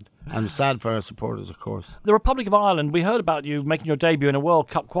 really sad. And sad for our supporters, of course. The Republic of Ireland, we heard about you making your debut in a World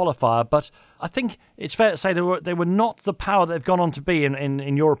Cup qualifier, but I think it's fair to say they were not the power they've gone on to be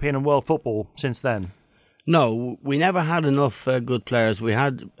in European and world football since then. No, we never had enough good players. We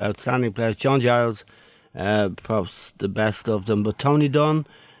had outstanding players. John Giles, perhaps the best of them, but Tony Dunn,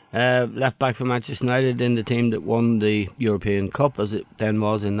 left back for Manchester United in the team that won the European Cup, as it then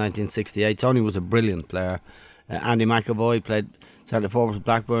was in 1968. Tony was a brilliant player. Andy McAvoy played centre forward for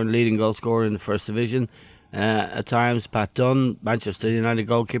Blackburn, leading goal scorer in the First Division at times. Pat Dunn, Manchester United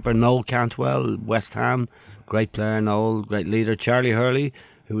goalkeeper. Noel Cantwell, West Ham, great player. Noel, great leader. Charlie Hurley,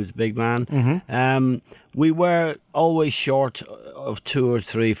 who was a big man. Mm-hmm. We were always short of 2 or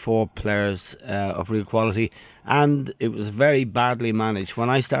 3, 4 players of real quality, and it was very badly managed. When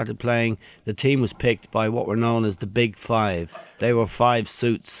I started playing, the team was picked by what were known as the Big Five. They were 5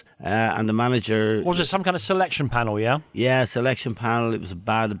 suits, and the manager... Was it some kind of selection panel, yeah? Yeah, selection panel. It was a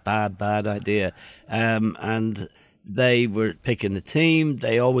bad idea. And they were picking the team.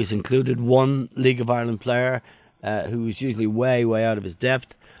 They always included one League of Ireland player who was usually way out of his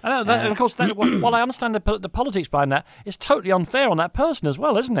depth. I know, and of course, while I understand the politics behind that, it's totally unfair on that person as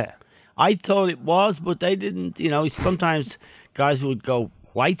well, isn't it? I thought it was, but they didn't. Sometimes guys would go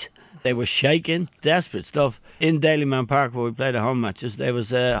white. They were shaking, desperate stuff. In Daleyman Park, where we played the home matches, there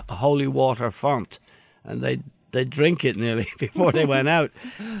was a holy water font, and they'd drink it nearly before they went out.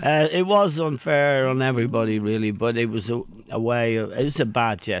 It was unfair on everybody, really, but it was a way of... It was a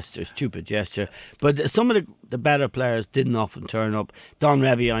bad gesture, stupid gesture. But some of the better players didn't often turn up. Don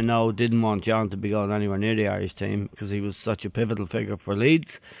Revie, I know, didn't want John to be going anywhere near the Irish team because he was such a pivotal figure for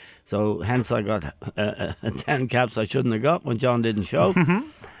Leeds. So hence I got 10 caps I shouldn't have got when John didn't show.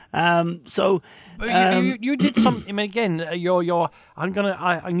 You did something. I mean, again,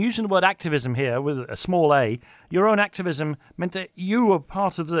 I'm using the word activism here with a small a. Your own activism meant that you were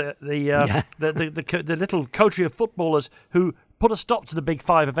part of the little coterie of footballers who put a stop to the Big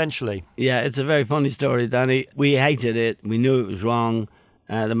Five eventually. Yeah, it's a very funny story, Danny. We hated it. We knew it was wrong.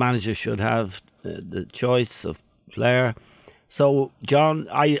 The manager should have the choice of player. So John,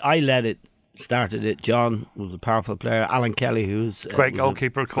 I led it. Started it. John was a powerful player. Alan Kelly, who's great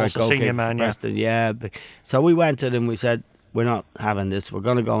goalkeeper, of course, a senior man. Preston, yeah. So we went to them. We said, we're not having this. We're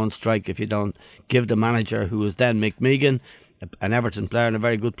going to go on strike if you don't give the manager, who was then Mick Megan, an Everton player and a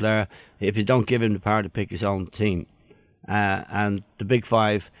very good player, if you don't give him the power to pick his own team. And the Big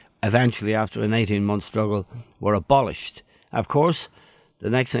Five, eventually, after an 18-month struggle, were abolished. Of course, the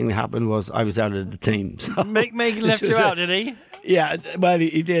next thing that happened was I was out of the team. So Mick Megan left you out, did he? Yeah, well,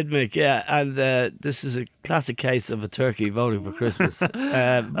 he did, Mick. Yeah, and this is a classic case of a turkey voting for Christmas.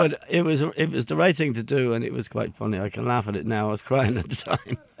 But it was the right thing to do, and it was quite funny. I can laugh at it now. I was crying at the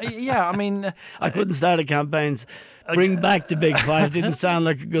time. Yeah, I mean, I couldn't start a campaign. Bring back the Big Five didn't sound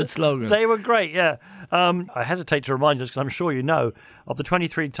like a good slogan. They were great, yeah. I hesitate to remind you, because I'm sure you know, of the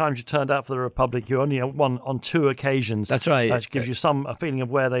 23 times you turned out for the Republic, you only won on 2 occasions. That's right. Which gives you a feeling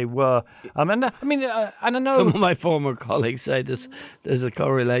of where they were. And I know some of my former colleagues say there's a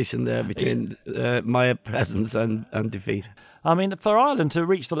correlation there between my presence and defeat. I mean, for Ireland to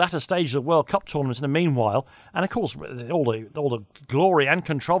reach the latter stages of World Cup tournaments in the meanwhile, and of course all the glory and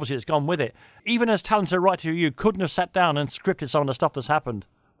controversy that's gone with it, even as talented a writer you couldn't have sat down and scripted some of the stuff that's happened.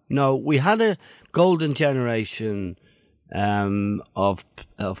 No, we had a golden generation of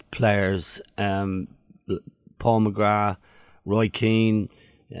players. Paul McGrath, Roy Keane,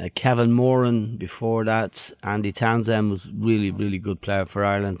 Kevin Moran before that. Andy Townsend was really, really good player for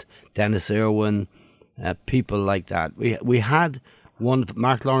Ireland. Dennis Irwin. People like that. We had one,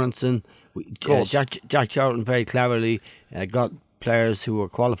 Mark Lawrenson, Jack Charlton very cleverly got players who were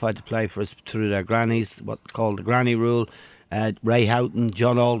qualified to play for us through their grannies, what's called the granny rule. Ray Houghton,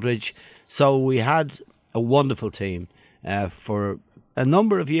 John Aldridge. So we had a wonderful team for a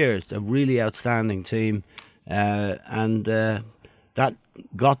number of years, a really outstanding team, and that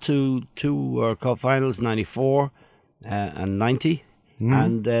got to 2 World Cup finals, 94 and 90.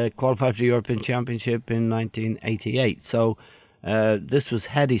 And qualified for the European Championship in 1988. So this was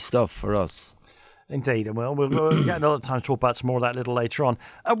heady stuff for us. Indeed, and we'll get another time to talk about some more of that a little later on.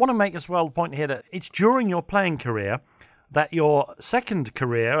 I want to make as well the point here that it's during your playing career that your second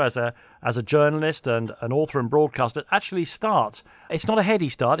career as a journalist and an author and broadcaster actually starts. It's not a heady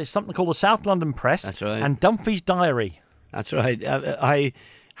start. It's something called the South London Press. That's right. And Dunphy's Diary. That's right. I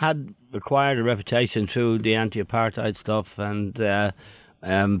had acquired a reputation through the anti-apartheid stuff and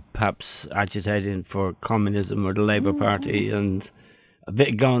perhaps agitating for communism or the Labour Party and a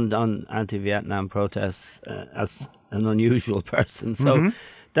bit gone on anti-Vietnam protests as an unusual person. So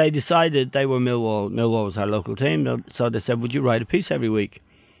they decided, they were Millwall was our local team, so they said, would you write a piece every week?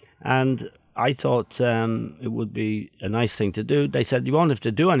 And I thought it would be a nice thing to do. They said, you won't have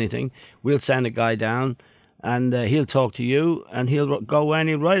to do anything. We'll send a guy down and he'll talk to you and he'll go away and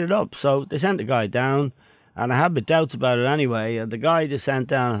he'll write it up. So they sent the guy down, and I had my doubts about it anyway. And the guy they sent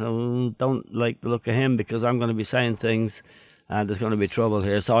down, don't like the look of him because I'm going to be saying things and there's going to be trouble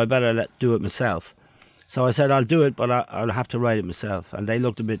here, so I better do it myself. So I said, I'll do it, but I'll have to write it myself. And they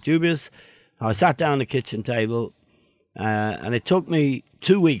looked a bit dubious. I sat down at the kitchen table and it took me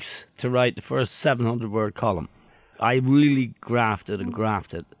 2 weeks to write the first 700-word column. I really grafted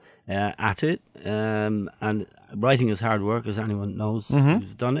at it, and writing is hard work, as anyone knows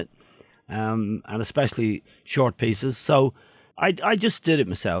who's done it, and especially short pieces. So I just did it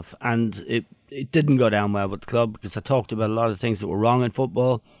myself, and it didn't go down well with the club because I talked about a lot of things that were wrong in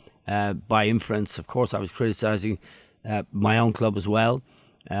football. By inference, of course, I was criticising my own club as well,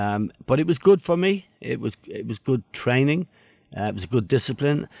 but it was good for me. It was good training. It was good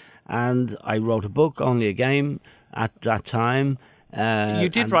discipline, and I wrote a book, Only a Game, at that time. You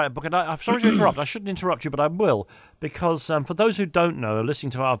did write a book, and I'm sorry to interrupt. I shouldn't interrupt you, but I will, because for those who don't know,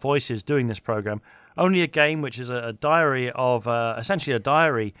 listening to our voices doing this programme, Only a Game, which is a diary of, essentially a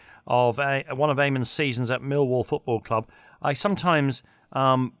diary of one of Eamon's seasons at Millwall Football Club. I sometimes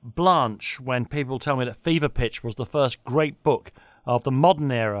blanch when people tell me that Fever Pitch was the first great book of the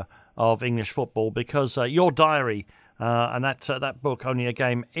modern era of English football, because your diary and that book, Only a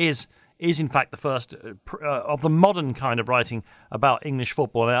Game, is in fact the first of the modern kind of writing about English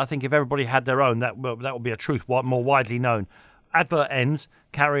football. And I think if everybody had their own, that would be a truth more widely known. Advert ends.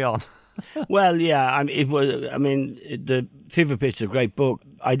 Carry on. Well, yeah, the Fever Pitch is a great book.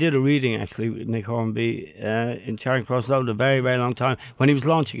 I did a reading actually with Nick Hornby in Charing Cross Road a very, very long time when he was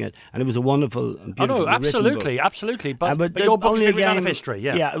launching it, and it was a wonderful and beautiful absolutely. But your book is written out of history,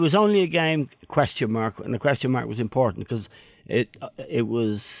 yeah. Yeah, it was Only a Game ? And the question mark was important because it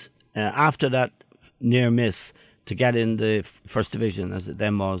was after that near miss to get in the First Division, as it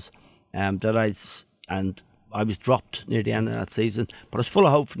then was, I was dropped near the end of that season, but I was full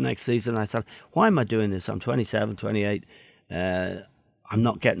of hope for the next season. I said, why am I doing this? I'm 27, 28. I'm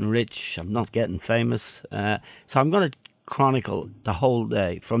not getting rich. I'm not getting famous. So I'm going to chronicle the whole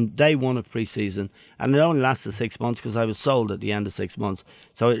day, from day one of pre-season. And it only lasted 6 months because I was sold at the end of 6 months.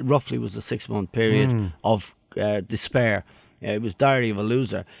 So it roughly was a 6-month period of despair. It was Diary of a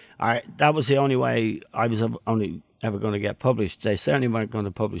Loser. That was the only way I was only ever going to get published. They certainly weren't going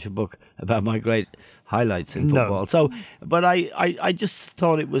to publish a book about my great highlights in football. No. So, but I just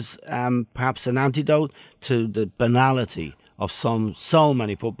thought it was perhaps an antidote to the banality of so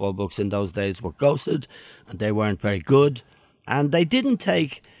many football books in those days were ghosted, and they weren't very good, and they didn't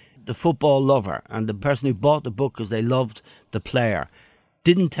take the football lover and the person who bought the book because they loved the player,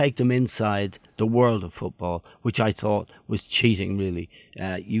 didn't take them inside the world of football, which I thought was cheating, really.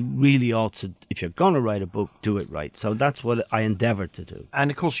 You really ought to, if you're going to write a book, do it right. So that's what I endeavoured to do. And,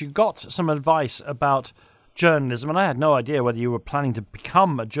 of course, you got some advice about journalism, and I had no idea whether you were planning to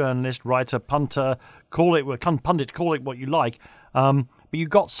become a journalist, writer, punter, pundit, call it what you like. But you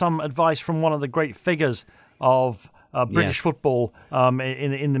got some advice from one of the great figures of British football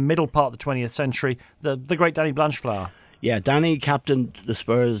in the middle part of the 20th century, the great Danny Blanchflower. Yeah, Danny captained the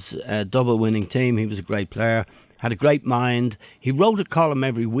Spurs double winning team. He was a great player, had a great mind. He wrote a column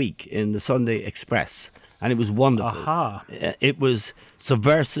every week in the Sunday Express, and it was wonderful. Aha. It was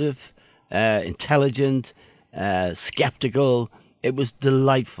subversive, intelligent, skeptical. It was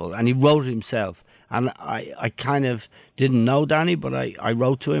delightful, and he wrote it himself. And I kind of didn't know Danny, but I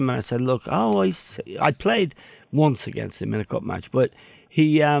wrote to him and I said, look, I played once against him in a cup match, but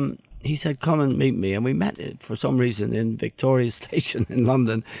he said, come and meet me. And we met for some reason in Victoria Station in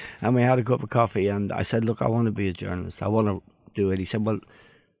London, and we had a cup of coffee. And I said, look, I want to be a journalist. I want to do it. He said, well,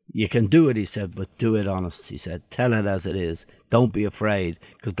 you can do it, he said, but do it honest. He said, tell it as it is. Don't be afraid,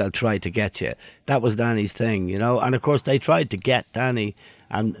 because they'll try to get you. That was Danny's thing, you know. And, of course, they tried to get Danny.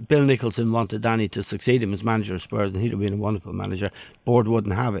 And Bill Nicholson wanted Danny to succeed him as manager of Spurs, and he'd have been a wonderful manager. Board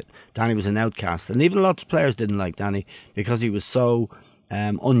wouldn't have it. Danny was an outcast. And even lots of players didn't like Danny because he was so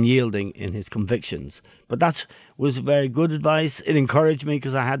unyielding in his convictions. But that was very good advice. It encouraged me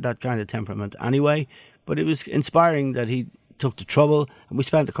because I had that kind of temperament anyway. But it was inspiring that he took the trouble, and we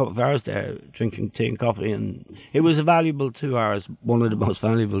spent a couple of hours there drinking tea and coffee, and it was a valuable 2 hours, one of the most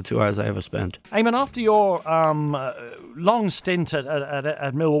valuable 2 hours I ever spent. Eamon, after your long stint at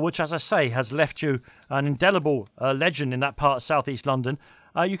Millwall, which, as I say, has left you an indelible legend in that part of southeast London,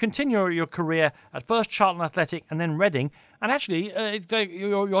 you continue your career at first Charlton Athletic and then Reading, and actually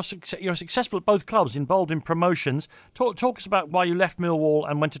you're successful at both clubs, involved in promotions. Talk us about why you left Millwall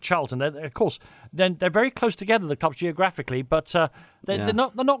and went to Charlton. Of course, they're very close together, the clubs geographically, but they're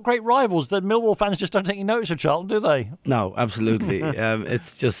not great rivals. The Millwall fans just don't take any notice of Charlton, do they? No, absolutely.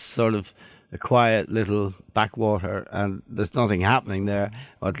 It's just sort of a quiet little backwater, and there's nothing happening there,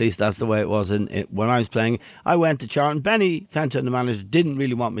 or at least that's the way it was when I was playing. I went to Charlton. Benny Fenton, the manager, didn't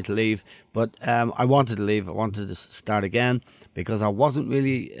really want me to leave, but I wanted to leave. I wanted to start again because I wasn't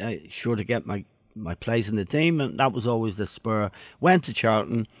really sure to get my place in the team, and that was always the spur. Went to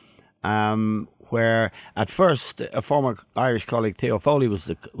Charlton, where at first a former Irish colleague, Theo Foley, was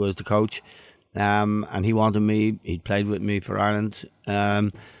the coach, and he wanted me. He'd played with me for Ireland.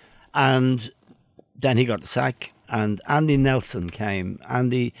 And then he got the sack, and Andy Nelson came.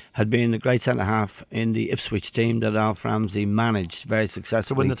 Andy had been a great centre-half in the Ipswich team that Alf Ramsey managed very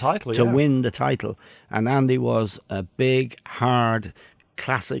successfully. To win the title, To win the title. And Andy was a big, hard,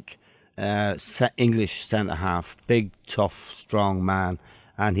 classic English centre-half. Big, tough, strong man.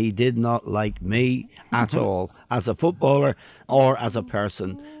 And he did not like me at all, as a footballer or as a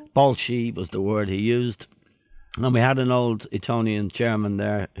person. Bolshe was the word he used. And we had an old Etonian chairman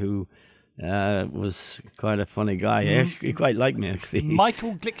there who was quite a funny guy. He quite liked me, actually.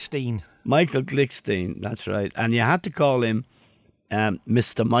 Michael Glickstein. Michael Glickstein, that's right. And you had to call him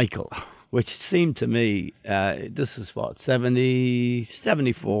Mr. Michael, which seemed to me, this is what,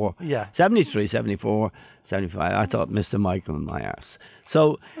 74? Yeah. 73, 74, 75. I thought Mr. Michael in my arse.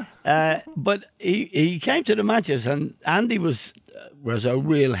 So, but he came to the matches, and Andy was a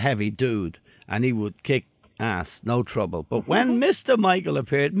real heavy dude, and he would kick ass, no trouble. But when Mr. Michael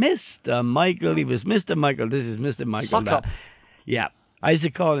appeared, Mr. Michael, he was Mr. Michael, this is Mr. Michael. Suck up. Yeah. I used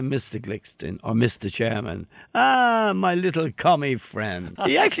to call him Mr. Glickstein or Mr. Chairman. Ah, my little commie friend.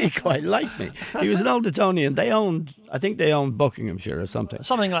 He actually quite liked me. He was an old Etonian. I think they owned Buckinghamshire or something.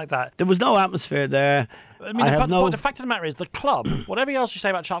 Something like that. There was no atmosphere there. I mean, the fact of the matter is, the club, whatever else you say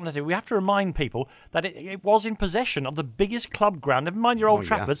about Charlton Athletic, we have to remind people that it was in possession of the biggest club ground, never mind your Old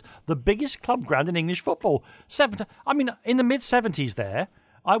Traffords, the biggest club ground in English football. In the mid-70s there,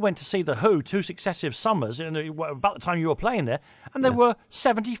 I went to see The Who 2 successive summers, about the time you were playing there, and there were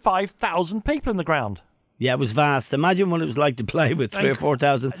 75,000 people in the ground. Yeah, it was vast. Imagine what it was like to play with 3,000 or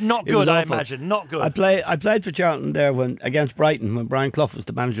 4,000. Not good, I imagine. Not good. I played for Charlton there against Brighton when Brian Clough was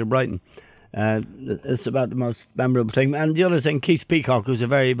the manager of Brighton. It's about the most memorable thing. And the other thing, Keith Peacock, who's a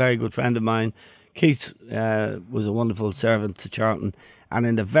very, very good friend of mine. Keith was a wonderful servant to Charlton. And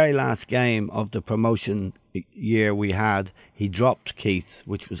in the very last game of the promotion year we had, he dropped Keith,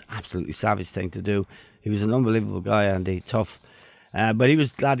 which was absolutely savage thing to do. He was an unbelievable guy, Andy, tough. But he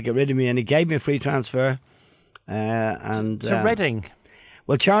was glad to get rid of me, and he gave me a free transfer To Reading.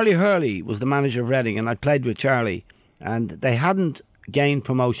 Well, Charlie Hurley was the manager of Reading, and I played with Charlie, and they hadn't gained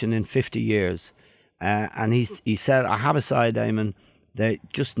promotion in 50 years. And he said, I have a side, Eamon. They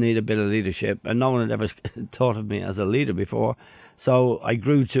just need a bit of leadership, and no one had ever thought of me as a leader before. So I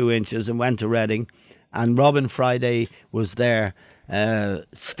grew 2 inches and went to Reading, and Robin Friday was there,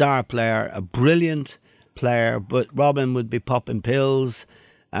 star player, a brilliant player, but Robin would be popping pills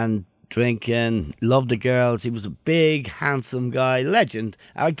and drinking, loved the girls. He was a big, handsome guy, legend,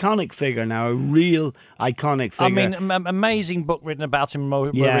 iconic figure now, a real iconic figure. I mean, amazing book written about him more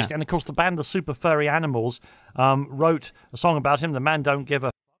recently. And of course, the band The Super Furry Animals wrote a song about him, The Man Don't Give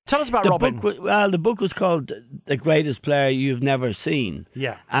a... Tell us about Robin. The book was called The Greatest Player You've Never Seen.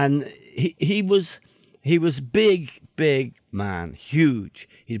 Yeah. And he was big man, huge.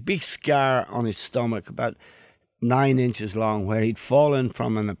 He had a big scar on his stomach, about 9 inches long, where he'd fallen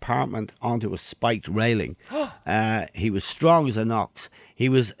from an apartment onto a spiked railing. He was strong as an ox. He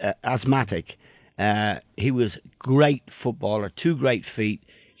was asthmatic. He was great footballer, 2 great feet,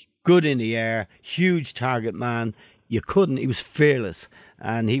 good in the air, huge target man. He was fearless,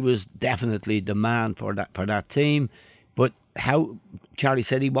 and he was definitely the man for that team. But how Charlie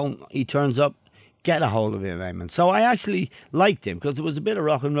said he turns up, get a hold of him, Eamon. So I actually liked him, because there was a bit of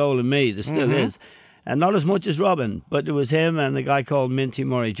rock and roll in me, there still is. And not as much as Robin, but it was him and a guy called Minty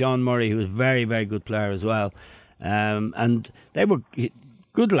Murray, John Murray, who was a very, very good player as well. And they were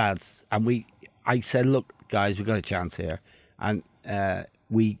good lads. And I said, look, guys, we've got a chance here. And if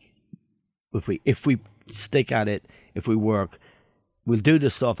we stick at it, if we work, we'll do the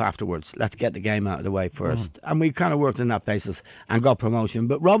stuff afterwards. Let's get the game out of the way first. And we kind of worked on that basis and got promotion.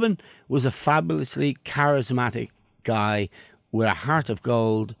 But Robin was a fabulously charismatic guy with a heart of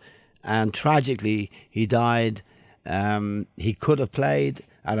gold. And tragically, he died. He could have played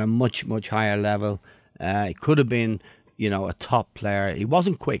at a much, much higher level. He could have been, a top player. He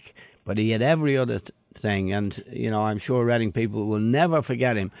wasn't quick, but he had every other thing. And, I'm sure Reading people will never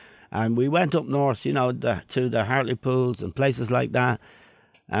forget him. And we went up north, to the Hartlepools and places like that.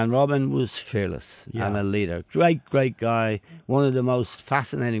 And Robin was fearless and a leader. Great, great guy. One of the most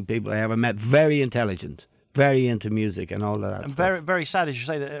fascinating people I ever met. Very intelligent. Very into music and all of that stuff. Very, very sad, as you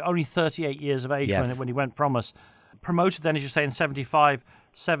say, that only 38 years of age when he went from us. Promoted then, as you say, in 75,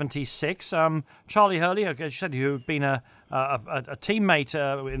 76. Charlie Hurley, as you said, who had been a teammate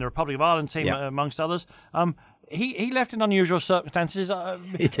in the Republic of Ireland team, amongst others. He left in unusual circumstances.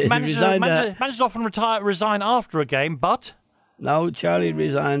 He did. Managers often resign after a game, but... No, Charlie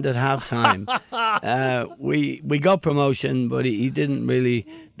resigned at half-time. We got promotion, but he didn't really...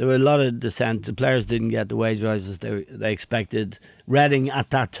 There were a lot of dissent. The players didn't get the wage rises they expected. Reading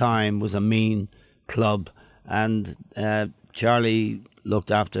at that time was a mean club, and Charlie looked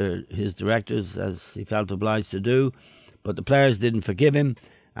after his directors as he felt obliged to do, but the players didn't forgive him,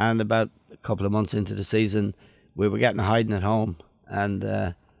 and about a couple of months into the season, we were getting hiding at home,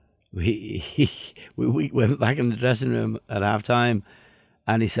 and we went back in the dressing room at half-time,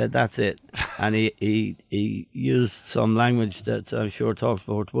 and he said, that's it. And he used some language that I'm sure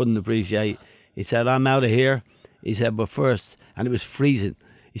TalkSport wouldn't appreciate. He said, I'm out of here. He said, but first, and it was freezing,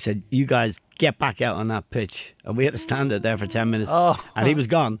 he said, you guys get back out on that pitch. And we had to stand there for 10 minutes. And he was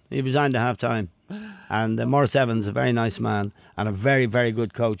gone. He resigned at half-time. And Maurice Evans, a very nice man, and a very, very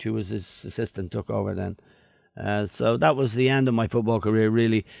good coach who was his assistant, took over then. So that was the end of my football career,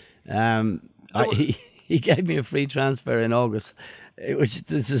 really. He gave me a free transfer in August,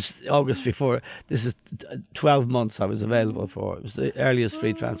 this is August before. This is 12 months I was available for. It was the earliest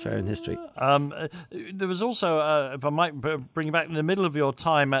free transfer in history. There was also, if I might bring you back in the middle of your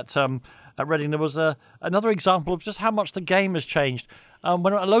time at Reading, there was another example of just how much the game has changed.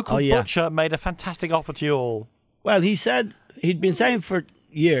 When a local butcher made a fantastic offer to you all. Well, he said, he'd been saying for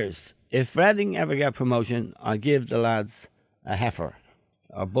years, if Reading ever get promotion, I'll give the lads a heifer,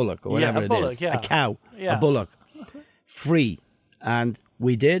 a bullock, or whatever it is. A cow, a bullock, free. And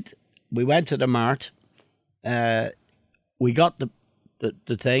we did. We went to the mart. We got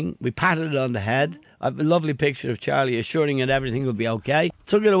the thing. We patted it on the head. I have a lovely picture of Charlie assuring it everything would be okay.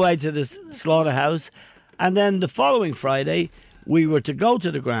 Took it away to this slaughterhouse. And then the following Friday, we were to go to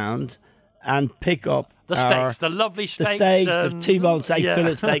the ground and pick up the steaks, the lovely steaks. The T-bone steak,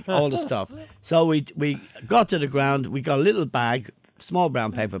 fillet steak, all the stuff. So we got to the ground. We got a little bag, small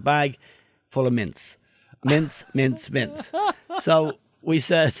brown paper bag, full of mince. Mince. So we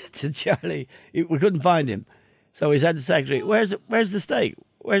said to Charlie, we couldn't find him. So we said to the secretary, where's the steak?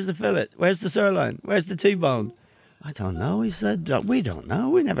 Where's the fillet? Where's the sirloin? Where's the T-bone? I don't know. He said, we don't know.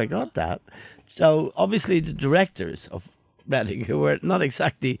 We never got that. So obviously the directors of Reading, who were not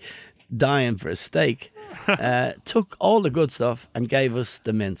exactly dying for a steak, took all the good stuff and gave us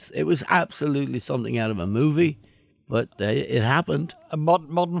the mince. It was absolutely something out of a movie, but it happened. And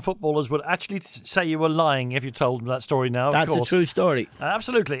modern footballers would actually say you were lying if you told them that story now. That's of course. A true story.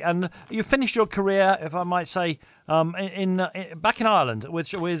 Absolutely. And you finished your career, if I might say, back in Ireland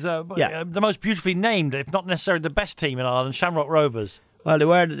with the most beautifully named, if not necessarily the best team in Ireland, Shamrock Rovers. Well,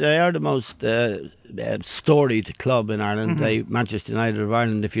 they are the most storied club in Ireland. They Manchester United of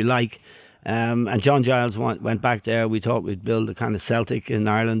Ireland, if you like. And John Giles went back there. We thought we'd build a kind of Celtic in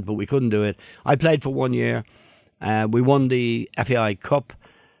Ireland, but we couldn't do it. I played for 1 year. We won the FAI Cup,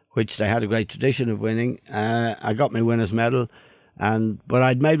 which they had a great tradition of winning. I got my winner's medal, but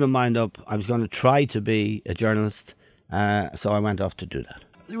I'd made my mind up. I was going to try to be a journalist, so I went off to do that.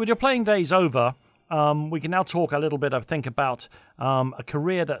 With your playing days over, we can now talk a little bit, I think, about a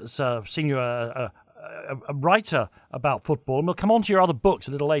career that's seen you a writer about football. And we'll come on to your other books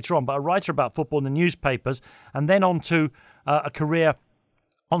a little later on, but a writer about football in the newspapers, and then on to a career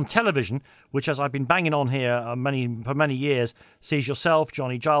on television, which, as I've been banging on here for many years, sees yourself,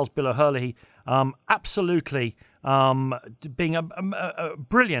 Johnny Giles, Bill O'Hurley, absolutely being a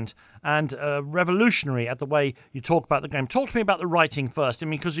brilliant and revolutionary at the way you talk about the game. Talk to me about the writing first. I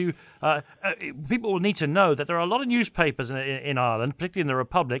mean, because people will need to know that there are a lot of newspapers in Ireland, particularly in the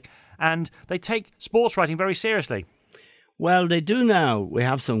Republic, and they take sports writing very seriously. Well, they do now. We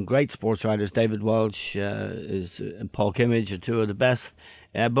have some great sports writers. David Walsh and Paul Kimmage are two of the best.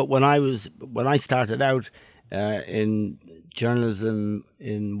 But when I started out in journalism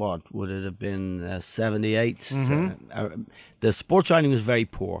in what would it have been 78, the sports writing was very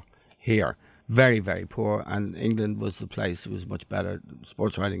poor here, very, very poor, and England was the place. It was much better.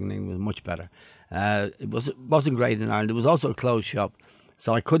 Sports writing in England was much better. It wasn't great in Ireland. It was also a closed shop,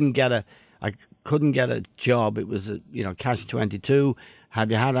 so I couldn't get a job. It was catch-22. Have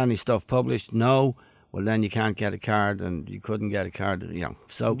you had any stuff published? No. Well, then you can't get a card, and you couldn't get a card,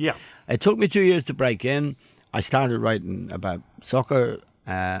 So It took me 2 years to break in. I started writing about soccer,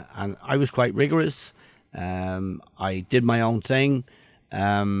 and I was quite rigorous. I did my own thing,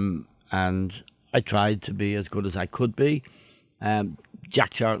 and I tried to be as good as I could be. Jack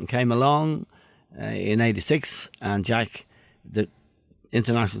Charlton came along in '86, and Jack, the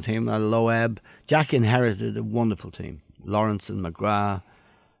international team, at a low ebb. Jack inherited a wonderful team. Lawrence and McGrath,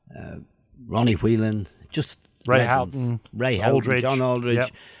 Ronnie Whelan, just Ray legends. Houghton, Aldridge, John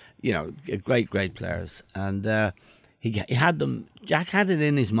Aldridge, yep. Great players. And he had them. Jack had it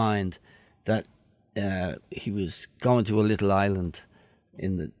in his mind that he was going to a little island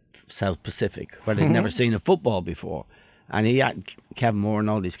in the South Pacific where they'd never seen a football before. And he had Kevin Moore and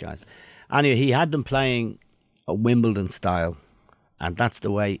all these guys. Anyway, he had them playing a Wimbledon style, and that's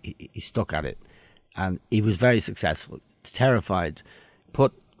the way he stuck at it. And he was very successful, terrified,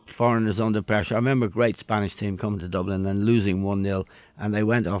 put foreigners under pressure. I remember a great Spanish team coming to Dublin and losing 1-0, and they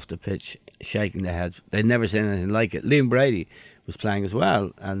went off the pitch shaking their heads. They'd never seen anything like it. Liam Brady was playing as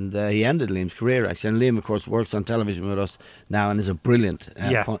well, and he ended Liam's career, actually. And Liam, of course, works on television with us now and is a brilliant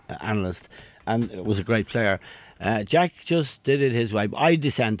analyst and was a great player. Jack just did it his way. I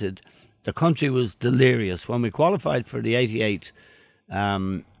dissented. The country was delirious when we qualified for the '88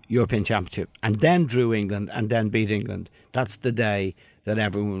 European Championship and then drew England and then beat England. That's the day that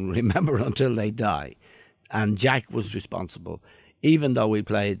everyone will remember until they die. And Jack was responsible, even though we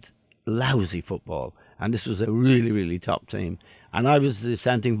played lousy football. And this was a really, really top team. And I was the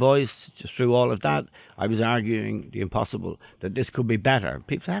dissenting voice just through all of that. I was arguing the impossible, that this could be better.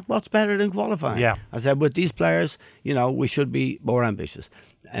 People said, what's better than qualifying? Yeah. I said, with these players, we should be more ambitious.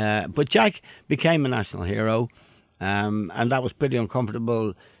 But Jack became a national hero. And that was pretty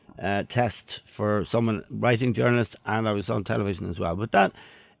uncomfortable test for someone writing journalist, and I was on television as well. But that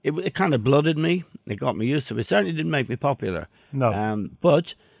it kind of blooded me. It got me used to it. It certainly didn't make me popular. No.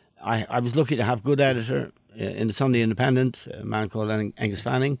 But I was lucky to have a good editor in the Sunday Independent, a man called Angus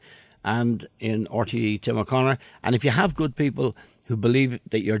Fanning, and in RTE, Tim O'Connor. And if you have good people who believe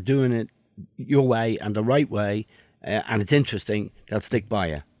that you're doing it your way and the right way, and it's interesting, they'll stick by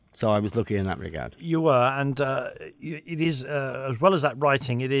you. So I was lucky in that regard. You were, and it is, as well as that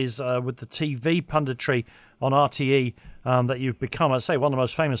writing, it is with the TV punditry on RTE that you've become, I'd say, one of the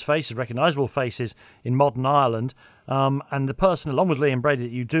most famous faces, recognisable faces in modern Ireland. And the person, along with Liam Brady,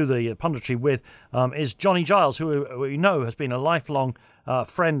 that you do the punditry with is Johnny Giles, who we know has been a lifelong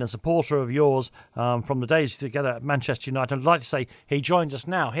friend and supporter of yours from the days together at Manchester United. I'd like to say he joins us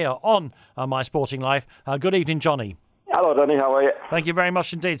now here on My Sporting Life. Good evening, Johnny. Hello, Danny. How are you? Thank you very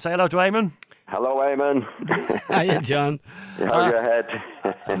much indeed. Say hello to Eamon. Hello, Eamon. Hiya, John. How's your head?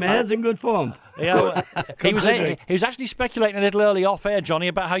 My head's in good form. Yeah, he was actually speculating a little early off air, Johnny,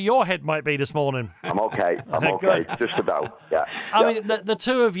 about how your head might be this morning. I'm okay. Just about. Yeah. I mean, the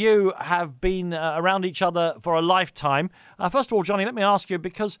two of you have been around each other for a lifetime. First of all, Johnny, let me ask you,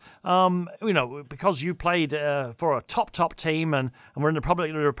 because because you played for a top team and were in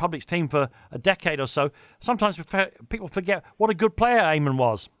the Republic's team for a decade or so. Sometimes people forget what a good player Eamon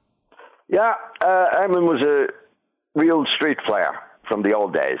was. Yeah, Eamon was a real street player from the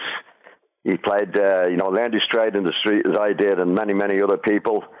old days. He played, learned his trade in the street as I did, and many other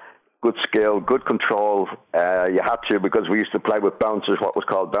people. Good skill, good control. You had to, because we used to play with bouncers, what was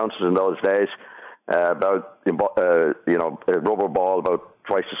called bouncers in those days. A rubber ball about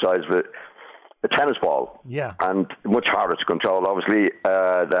twice the size of a tennis ball. Yeah. And much harder to control, obviously,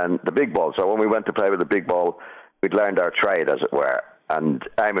 than the big ball. So when we went to play with the big ball, we'd learned our trade, as it were. And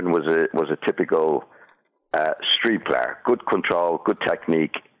Eamon was a typical street player. Good control, good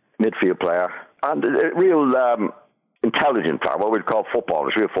technique, midfield player, and a real intelligent player, what we'd call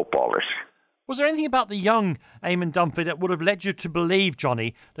footballers, real footballers. Was there anything about the young Eamon Dunphy that would have led you to believe,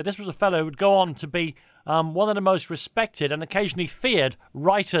 Johnny, that this was a fellow who would go on to be one of the most respected and occasionally feared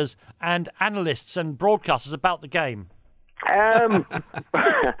writers and analysts and broadcasters about the game?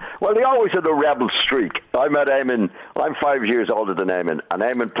 Well, he always had a rebel streak. I met Eamon, I'm 5 years older than Eamon, and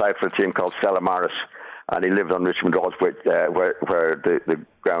Eamon played for a team called Stella Maris, and he lived on Richmond Road where the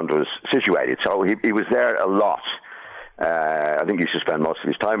ground was situated. So he was there a lot. I think he used to spend most of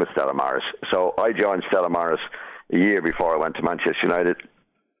his time at Stella Maris. So I joined Stella Maris a year before I went to Manchester United,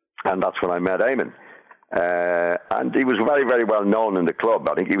 and that's when I met Eamon. And he was very, very well known in the club.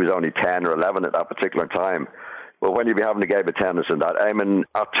 I think he was only 10 or 11 at that particular time. But when you'd be having a game of tennis and that, Eamon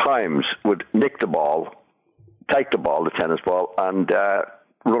at times would nick the ball, take the ball, the tennis ball, and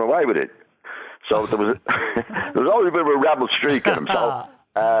run away with it. So there was always a bit of a rebel streak in himself.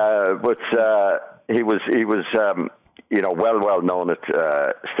 But he was well known at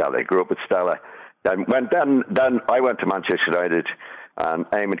Stella. He grew up at Stella. Then I went to Manchester United, and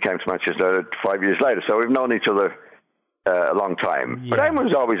Eamon came to Manchester United 5 years later. So we've known each other a long time. Yeah. But Eamon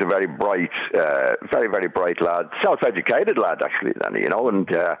was always a very bright, very, very bright lad, self-educated lad, actually, then, and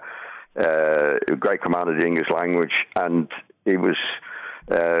a great command of the English language. And he was,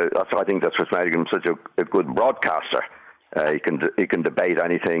 I think that's what's made him such a good broadcaster. He can debate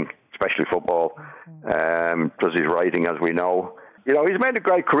anything, especially football. Does his writing, as we know. He's made a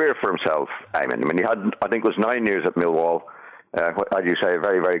great career for himself, Eamon. I mean, he had, I think it was 9 years at Millwall. As you say, a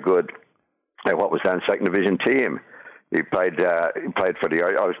very, very good, what was then second division team. He played for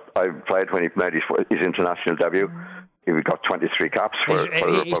the. I played when he made his international debut. He got 23 caps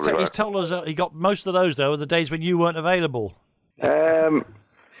He's told us he got most of those, though, the days when you weren't available.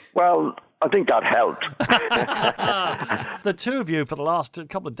 Well, I think that helped. The two of you, for the last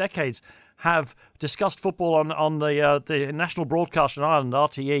couple of decades, have discussed football on the national broadcast in Ireland,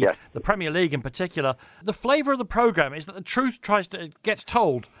 RTE, yes. The Premier League in particular. The flavour of the programme is that the truth gets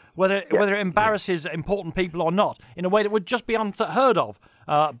told, whether it embarrasses important people or not, in a way that would just be unheard of,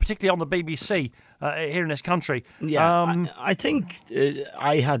 particularly on the BBC here in this country. Yeah, I think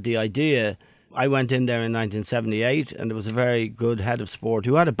I had the idea. I went in there in 1978, and there was a very good head of sport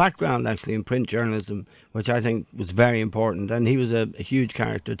who had a background actually in print journalism, which I think was very important. And he was a huge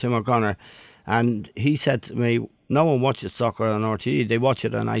character, Tim O'Connor. And he said to me, no one watches soccer on RTE, they watch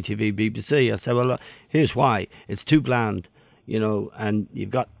it on ITV, BBC. I said, well, look, here's why. It's too bland, and you've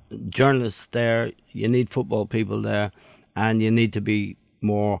got journalists there, you need football people there, and you need to be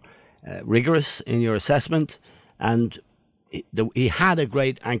more rigorous in your assessment. And he had a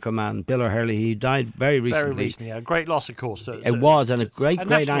great anchorman, Bill O'Hurley. He died very recently. Very recently, a great loss, of course. It was, and a great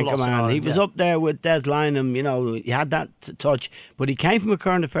anchorman. He was up there with Des Lynam, he had that touch, but he came from a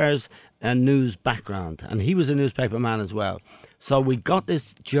current affairs and news background, and he was a newspaper man as well. So we got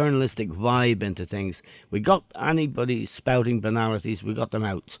this journalistic vibe into things. We got anybody spouting banalities, we got them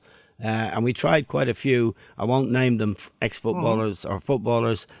out. And we tried quite a few. I won't name them, ex-footballers or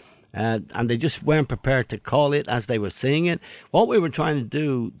footballers. And they just weren't prepared to call it as they were seeing it. What we were trying to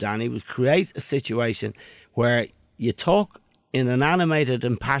do, Danny, was create a situation where you talk in an animated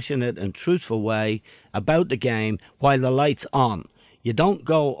and passionate and truthful way about the game while the light's on. You don't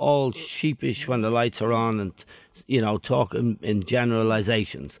go all sheepish when the lights are on and, talk in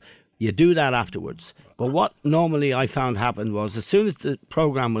generalizations. You do that afterwards. But what normally I found happened was as soon as the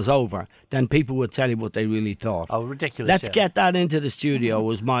programme was over, then people would tell you what they really thought. Oh, ridiculous. Let's get that into the studio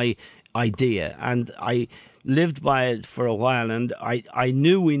was my idea. And I lived by it for a while, and I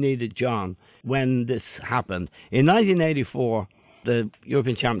knew we needed John when this happened. In 1984, the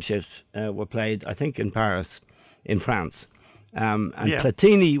European Championships were played, I think, in Paris, in France. And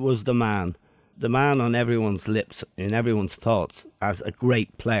Platini was the man on everyone's lips, in everyone's thoughts, as a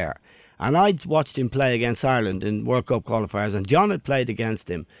great player. And I'd watched him play against Ireland in World Cup qualifiers, and John had played against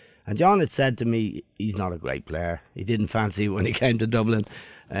him. And John had said to me, he's not a great player. He didn't fancy when he came to Dublin.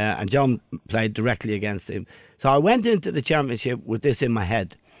 And John played directly against him. So I went into the championship with this in my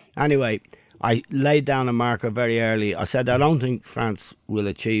head. Anyway, I laid down a marker very early. I said, I don't think France will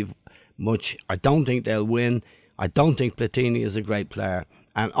achieve much. I don't think they'll win. I don't think Platini is a great player.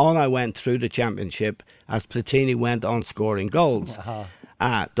 And on I went through the championship as Platini went on scoring goals.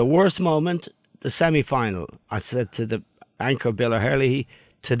 The worst moment, the semi-final. I said to the anchor, Bill O'Herlihy,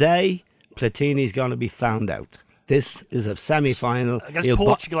 today Platini's going to be found out. This is a semi-final. Against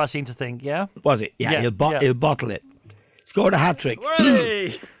Portugal, I seem to think, yeah? Was it? Yeah, he'll bottle it. Scored a hat-trick.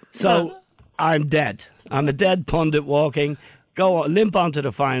 So I'm dead. I'm a dead pundit walking. Go limp onto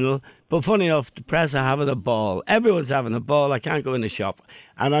the final. But funny enough, the press are having a ball. Everyone's having a ball. I can't go in the shop.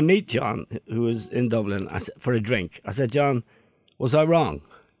 And I meet John, who was in Dublin, for a drink. I said, John, was I wrong?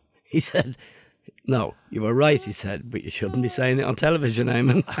 He said, no, you were right, he said, but you shouldn't be saying it on television,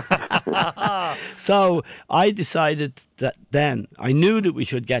 Eamon. So I decided that then, I knew that we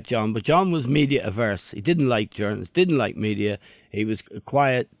should get John, but John was media averse. He didn't like journalists, didn't like media. He was a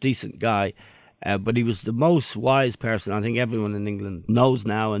quiet, decent guy, but he was the most wise person I think everyone in England knows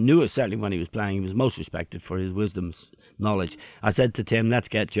now, and knew it certainly when he was playing. He was most respected for his wisdom, knowledge. I said to Tim, let's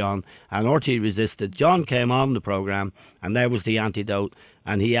get John, and RT resisted. John came on the programme, and there was the antidote,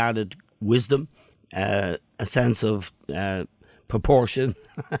 and he added wisdom, a sense of proportion,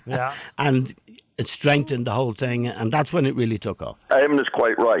 and it strengthened the whole thing, and that's when it really took off. Eamon is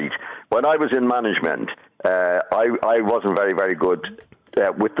quite right. When I was in management, I wasn't very, very good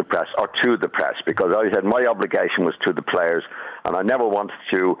with the press, or to the press, because I said my obligation was to the players, and I never wanted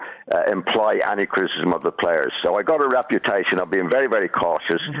to imply any criticism of the players. So I got a reputation of being very, very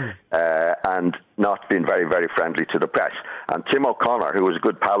cautious and not being very, very friendly to the press. And Tim O'Connor, who was a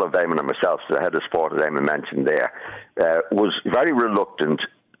good pal of Eamon and myself, the head of sport, as Eamon mentioned there, was very reluctant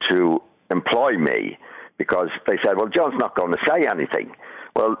to employ me, because they said, well, John's not going to say anything.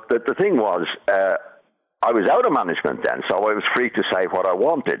 Well, the thing was, I was out of management then, so I was free to say what I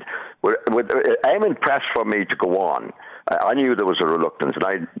wanted. With Eamon pressed for me to go on, I knew there was a reluctance, and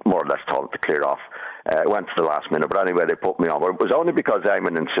I more or less told it to clear off. It went to the last minute, but anyway, they put me on. But it was only because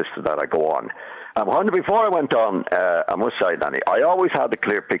Eamon insisted that I go on. And before I went on, I must say, Danny, I always had a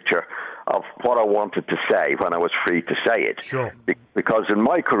clear picture of what I wanted to say when I was free to say it. Sure. Because in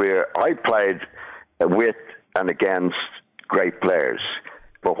my career, I played with and against great players.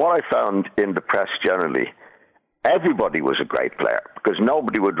 But what I found in the press generally, everybody was a great player, because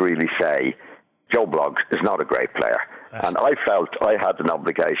nobody would really say Joe Bloggs is not a great player. And I felt I had an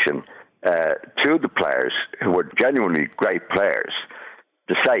obligation to the players who were genuinely great players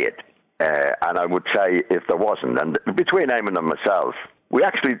to say it. And I would say if there wasn't, and between Eamon and myself, we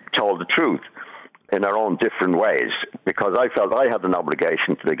actually told the truth in our own different ways, because I felt I had an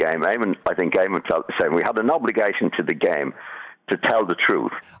obligation to the game. I think Eamon felt the same. We had an obligation to the game to tell the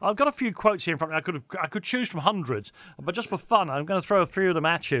truth. I've got a few quotes here in front of me. I could choose from hundreds, but just for fun, I'm going to throw a few of them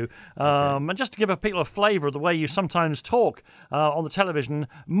at you. And just to give people a flavour of the way you sometimes talk on the television,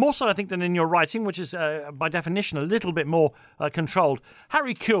 more so I think than in your writing, which is by definition a little bit more controlled.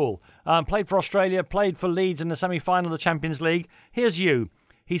 Harry Kewell played for Australia, played for Leeds in the semi-final of the Champions League. Here's you.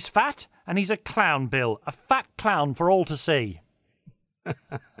 He's fat and he's a clown, Bill. A fat clown for all to see.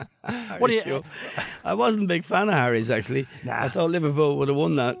 What do you? I wasn't a big fan of Harry's, actually. Nah. I thought Liverpool would have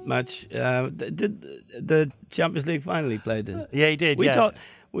won that match. Did the Champions League finally played it? Yeah, he did.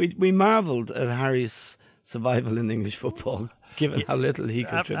 We marvelled at Harry's survival in English football, given how little he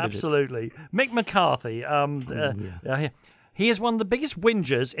contributed. Absolutely. Mick McCarthy. He is one of the biggest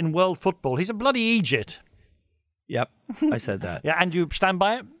whingers in world football. He's a bloody Egypt. Yep, I said that. Yeah, and you stand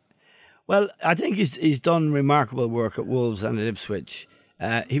by it? Well, I think he's done remarkable work at Wolves and at Ipswich.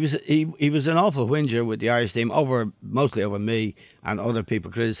 He was an awful whinger with the Irish team, mostly over me, and other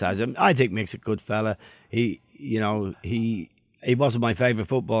people criticise him. I think Mick's a good fella. He wasn't my favourite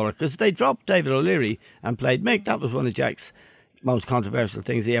footballer because they dropped David O'Leary and played Mick. That was one of Jack's most controversial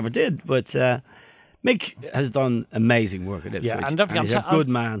things he ever did. But Mick has done amazing work at Ipswich. Yeah, and he's a good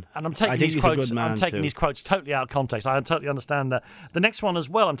man. And I'm taking these quotes totally out of context. I totally understand that. The next one as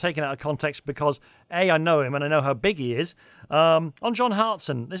well, I'm taking out of context because I know him and I know how big he is. On John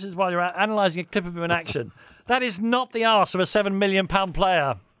Hartson, this is while you're analysing a clip of him in action. That is not the arse of a £7 million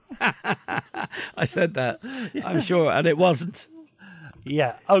player. I said that, I'm sure, and it wasn't.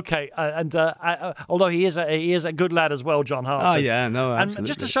 Yeah. Okay. Although he is a good lad as well, John Hart. Oh yeah, no, absolutely. And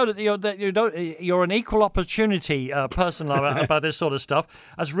just to show that you're an equal opportunity person about this sort of stuff.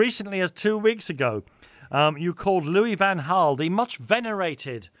 As recently as 2 weeks ago, you called Louis van Gaal the much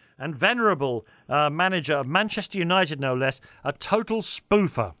venerated and venerable manager of Manchester United, no less, a total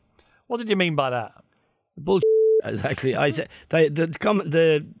spoofer. What did you mean by that? Bullshit. Exactly. I said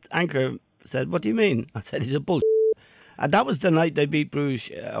the anchor said, "What do you mean?" I said, "He's a bullshit." And that was the night they beat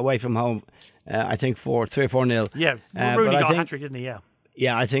Bruges away from home. I think 3 or 4-0. Yeah, Rooney got a hat-trick, didn't he? Yeah.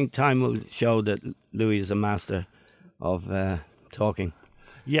 Yeah, I think time will show that Louis is a master of talking.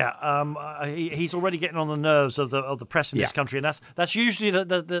 Yeah, he's already getting on the nerves of the press in this country, and that's usually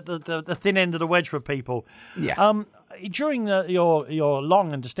the thin end of the wedge for people. Yeah. During your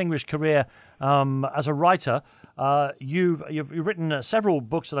long and distinguished career as a writer, you've written several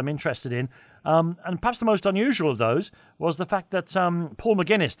books that I'm interested in, and perhaps the most unusual of those was the fact that Paul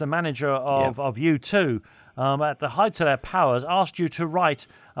McGuinness, the manager of U2, at the height of their powers, asked you to write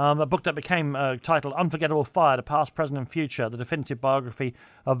a book that became titled "Unforgettable Fire: The Past, Present, and Future: The Definitive Biography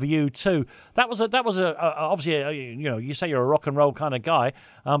of U2." That was obviously you say you're a rock and roll kind of guy,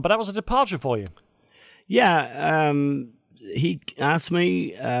 but that was a departure for you. Yeah. He asked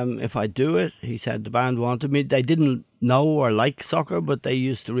me if I'd do it. He said the band wanted me. They didn't know or like soccer, but they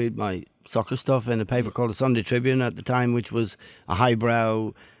used to read my soccer stuff in a paper called the Sunday Tribune at the time, which was a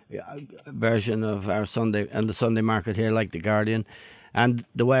highbrow version of our Sunday and the Sunday market here, like the Guardian. And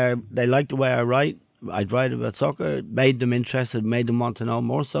they liked the way I write. I'd write about soccer. It made them interested, made them want to know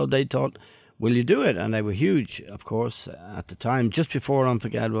more. So they thought, "Will you do it?" And they were huge, of course, at the time, just before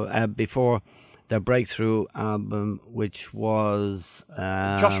Unforgettable, before their breakthrough album, which was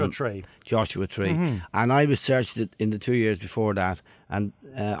Joshua Tree. Mm-hmm. And I researched it in the 2 years before that, and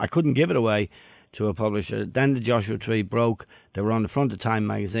I couldn't give it away to a publisher. Then the Joshua Tree broke. They were on the front of Time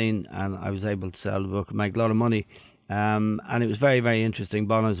magazine, and I was able to sell the book and make a lot of money. And it was very, very interesting.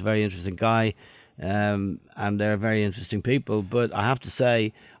 Bono's a very interesting guy, and they're very interesting people. But I have to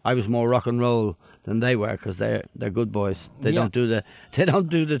say, I was more rock and roll than they were, because they're good boys. They don't do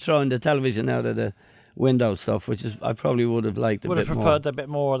the throwing the television out of the window stuff, which is I probably would have liked a bit more. Would have preferred a bit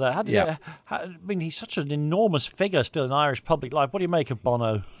more of that. I mean, he's such an enormous figure still in Irish public life. What do you make of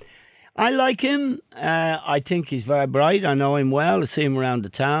Bono? I like him. I think he's very bright. I know him well. I see him around the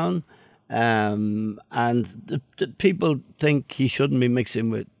town. And the people think he shouldn't be mixing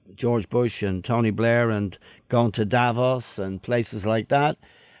with George Bush and Tony Blair and going to Davos and places like that.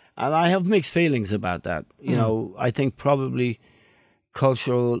 And I have mixed feelings about that. You know, I think probably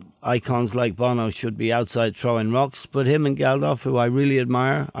cultural icons like Bono should be outside throwing rocks. But him and Geldof, who I really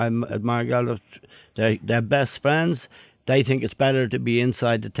admire, I admire Geldof, they're best friends. They think it's better to be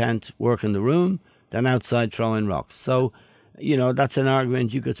inside the tent working the room than outside throwing rocks. So, you know, that's an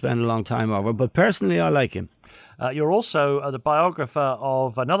argument you could spend a long time over. But personally, I like him. You're also the biographer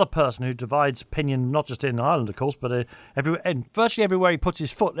of another person who divides opinion, not just in Ireland, of course, but virtually everywhere he puts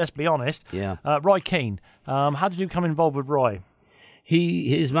his foot, let's be honest. Yeah. Roy Keane. How did you become involved with Roy?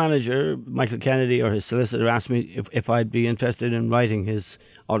 His manager, Michael Kennedy, or his solicitor, asked me if I'd be interested in writing his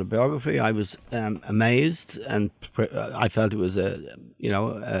autobiography. I was amazed, and I felt it was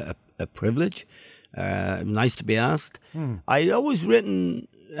a privilege. Nice to be asked. I'd always written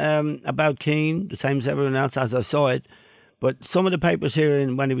about Keane, the same as everyone else, as I saw it. But some of the papers here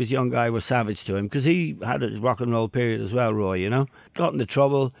when he was a young guy were savage to him, because he had his rock and roll period as well, Roy, you know. Got into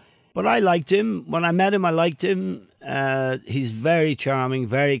trouble. But I liked him. When I met him, I liked him. He's very charming,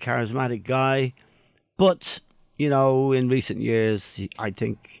 very charismatic guy. But, you know, in recent years, I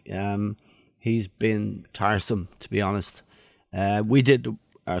think he's been tiresome, to be honest. We did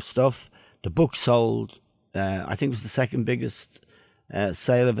our stuff. The book sold, I think it was the second biggest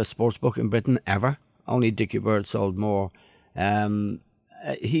sale of a sports book in Britain ever. Only Dickie Bird sold more.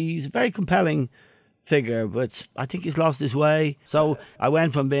 He's a very compelling figure, but I think he's lost his way. So I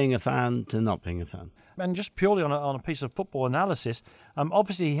went from being a fan to not being a fan. And just purely on a piece of football analysis,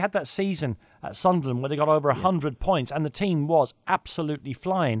 obviously he had that season at Sunderland where they got over 100 points and the team was absolutely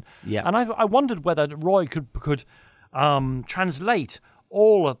flying. Yeah. And I wondered whether Roy could translate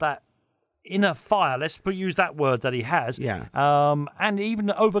all of that inner fire, let's use that word that he has, and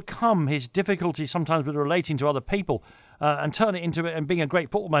even overcome his difficulties sometimes with relating to other people, and turn it into and being a great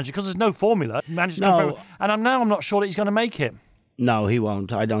football manager, because there's no formula. And I'm not sure that he's going to make it. No, he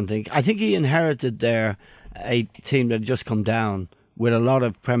won't, I don't think. I think he inherited a team that had just come down with a lot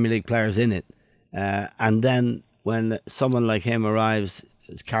of Premier League players in it. And then when someone like him arrives,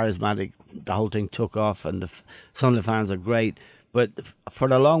 it's charismatic, the whole thing took off, and some of the fans are great. But for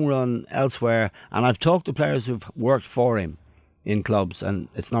the long run elsewhere, and I've talked to players who've worked for him, in clubs, and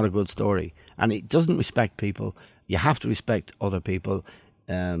it's not a good story. And it doesn't respect people. You have to respect other people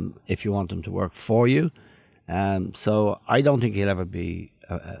if you want them to work for you. So I don't think he'll ever be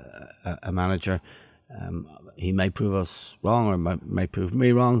a manager. He may prove us wrong, or may prove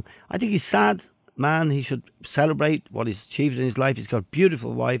me wrong. I think he's sad, man. He should celebrate what he's achieved in his life. He's got a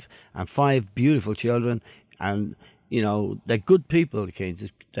beautiful wife and 5 beautiful children, and they're good people. The Keens,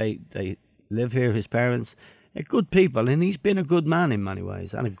 they live here. His parents, they're good people, and he's been a good man in many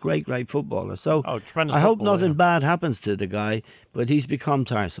ways, and a great footballer. So I hope nothing bad happens to the guy, but he's become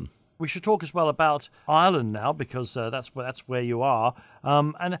tiresome. We should talk as well about Ireland now, because that's where you are.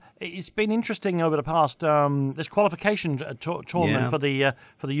 And it's been interesting over the past this qualification tournament for the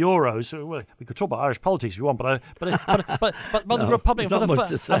Euros. Well, we could talk about Irish politics if you want, but the Republic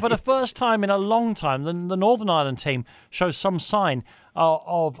for the first time in a long time, the Northern Ireland team shows some sign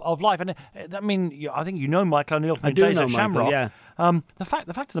of life. And I think Michael O'Neill from the days at Shamrock. Yeah. The fact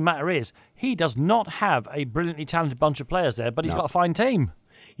of the matter is, he does not have a brilliantly talented bunch of players there, but he's got a fine team.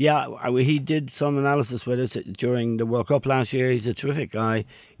 Yeah, he did some analysis with us during the World Cup last year. He's a terrific guy,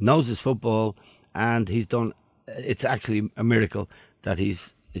 knows his football, and it's actually a miracle that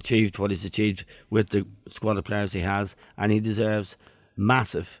he's achieved what he's achieved with the squad of players he has, and he deserves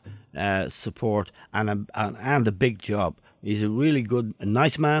massive support and a big job. He's a really good, a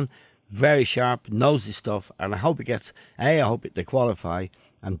nice man, very sharp, knows his stuff, and I hope he gets, I hope they qualify,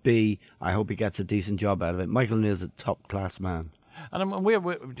 and B, I hope he gets a decent job out of it. Michael O'Neill's a top-class man. And we're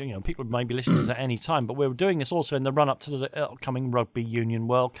people may be listening to this at any time, but we're doing this also in the run-up to the upcoming Rugby Union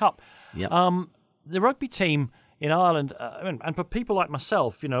World Cup. Yep. The rugby team in Ireland, and for people like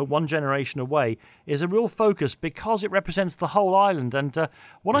myself, one generation away, is a real focus because it represents the whole island. And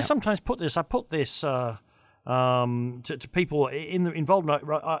when I sometimes put this to people involved in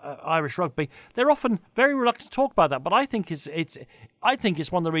Irish rugby, they're often very reluctant to talk about that. But I think it's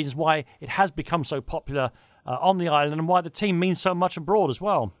one of the reasons why it has become so popular on the island, and why the team means so much abroad as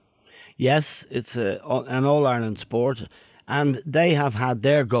well. Yes, it's an all-Ireland sport, and they have had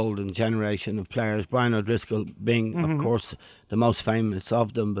their golden generation of players, Brian O'Driscoll being, of course, the most famous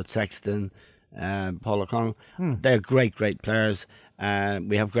of them, but Sexton, Paul O'Connell, they're great players.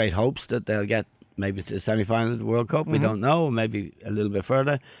 We have great hopes that they'll get maybe to the semi-final of the World Cup. We don't know, maybe a little bit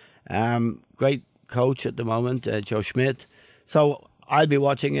further. Great coach at the moment, Joe Schmidt. So I'll be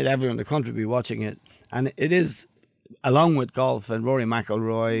watching it, everyone in the country will be watching it. And it is, along with golf and Rory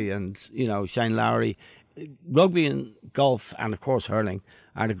McIlroy and, Shane Lowry, rugby and golf and, of course, hurling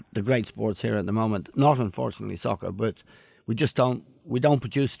are the great sports here at the moment. Not, unfortunately, soccer, but we don't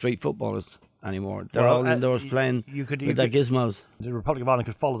produce street footballers anymore. They're all indoors playing with their gizmos. The Republic of Ireland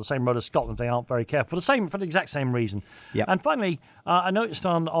could follow the same road as Scotland if they aren't very careful, for the exact same reason. Yep. And finally, I noticed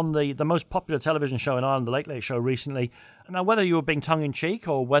on the most popular television show in Ireland, the Late Late Show, recently, now whether you were being tongue-in-cheek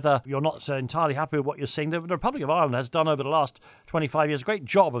or whether you're not entirely happy with what you're seeing, the Republic of Ireland has done over the last 25 years a great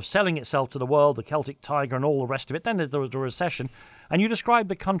job of selling itself to the world, the Celtic Tiger and all the rest of it. Then there was the recession, and you described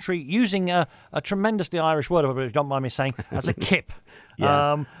the country using a tremendously Irish word, if you don't mind me saying, as a kip.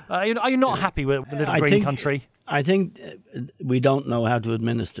 Yeah. Are you not happy with the little green country? I think we don't know how to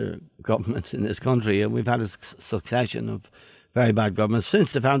administer government in this country, and we've had a succession of very bad governments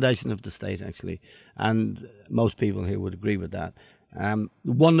since the foundation of the state, actually, and most people here would agree with that.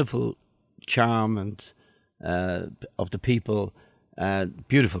 Wonderful charm and of the people,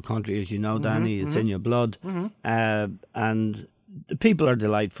 beautiful country, as you know, Danny. It's in your blood, and the people are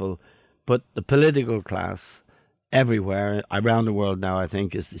delightful, but the political class everywhere around the world now, I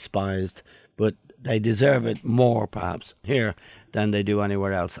think, is despised, but they deserve it more, perhaps, here than they do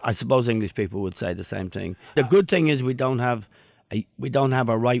anywhere else. I suppose English people would say the same thing. The good thing is we don't have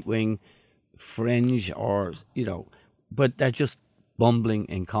a right-wing fringe, or but they're just bumbling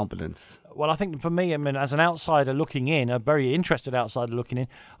incompetence. Well, I think for me, as an outsider looking in, a very interested outsider looking in,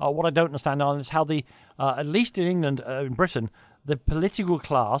 what I don't understand is how at least in England, in Britain, the political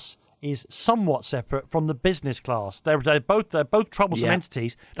class is somewhat separate from the business class. They're both troublesome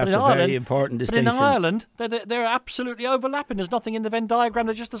entities. That's a very important distinction. But in Ireland, they're absolutely overlapping. There's nothing in the Venn diagram.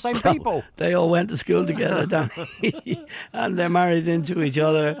 They're just the same people. They all went to school together, Danny, and they're married into each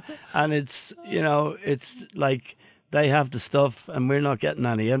other. And it's like they have the stuff, and we're not getting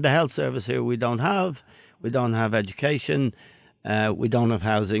any. And the health service here, we don't have. We don't have education. We don't have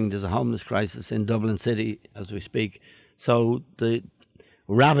housing. There's a homeless crisis in Dublin City as we speak. So the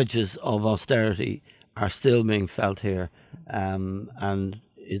ravages of austerity are still being felt here, and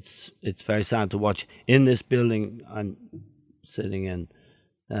it's very sad to watch. In this building I'm sitting in,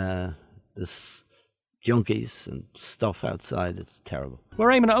 this junkies and stuff outside. It's terrible. Well,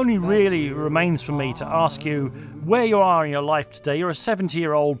 Eamon, it only really remains for me to ask you where you are in your life today. You're a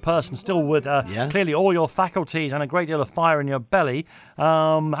 70-year-old person still with clearly all your faculties and a great deal of fire in your belly.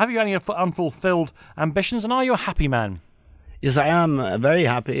 Have you any unfulfilled ambitions, and are you a happy man? Yes, I am a very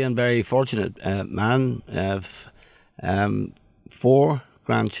happy and very fortunate man. I have 4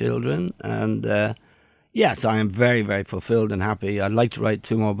 grandchildren, and yes, I am very, very fulfilled and happy. I'd like to write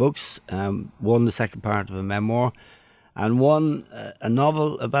 2 more books, one the second part of a memoir, and one a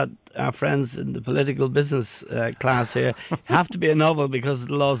novel about our friends in the political business class here. Have to be a novel because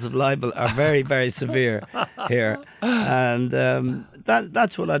the laws of libel are very, very severe here, and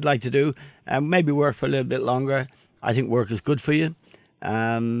that's what I'd like to do. Maybe work for a little bit longer. I think work is good for you,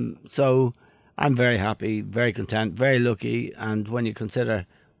 so I'm very happy, very content, very lucky. And when you consider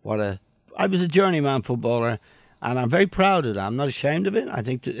I was a journeyman footballer, and I'm very proud of that. I'm not ashamed of it. I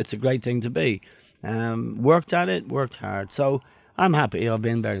think it's a great thing to be. Worked at it, worked hard. So I'm happy. I've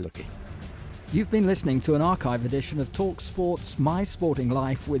been very lucky. You've been listening to an archive edition of Talk Sport's My Sporting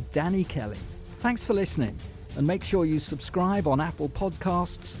Life with Danny Kelly. Thanks for listening, and make sure you subscribe on Apple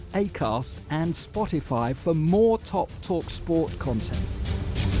Podcasts, Acast and Spotify for more top Talk Sport content.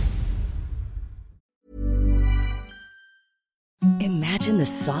 Imagine the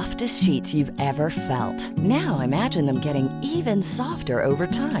softest sheets you've ever felt. Now imagine them getting even softer over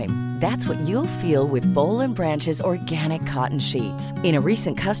time. That's what you'll feel with Boll & Branch's organic cotton sheets. In a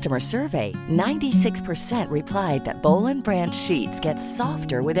recent customer survey, 96% replied that Boll & Branch sheets get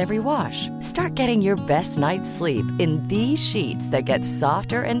softer with every wash. Start getting your best night's sleep in these sheets that get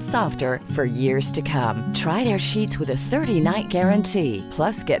softer and softer for years to come. Try their sheets with a 30-night guarantee.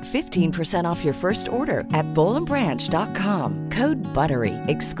 Plus, get 15% off your first order at bollandbranch.com. Code BUTTERY.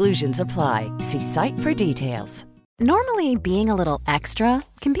 Exclusions apply. See site for details. Normally, being a little extra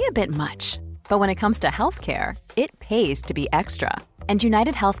can be a bit much. But when it comes to healthcare, it pays to be extra. And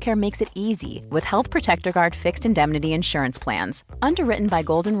United Healthcare makes it easy with Health Protector Guard fixed indemnity insurance plans. Underwritten by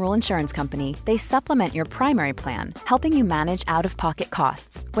Golden Rule Insurance Company, they supplement your primary plan, helping you manage out-of-pocket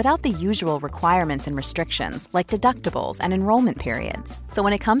costs without the usual requirements and restrictions like deductibles and enrollment periods. So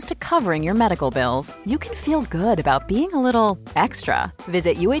when it comes to covering your medical bills, you can feel good about being a little extra.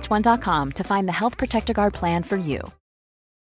 Visit UH1.com to find the Health Protector Guard plan for you.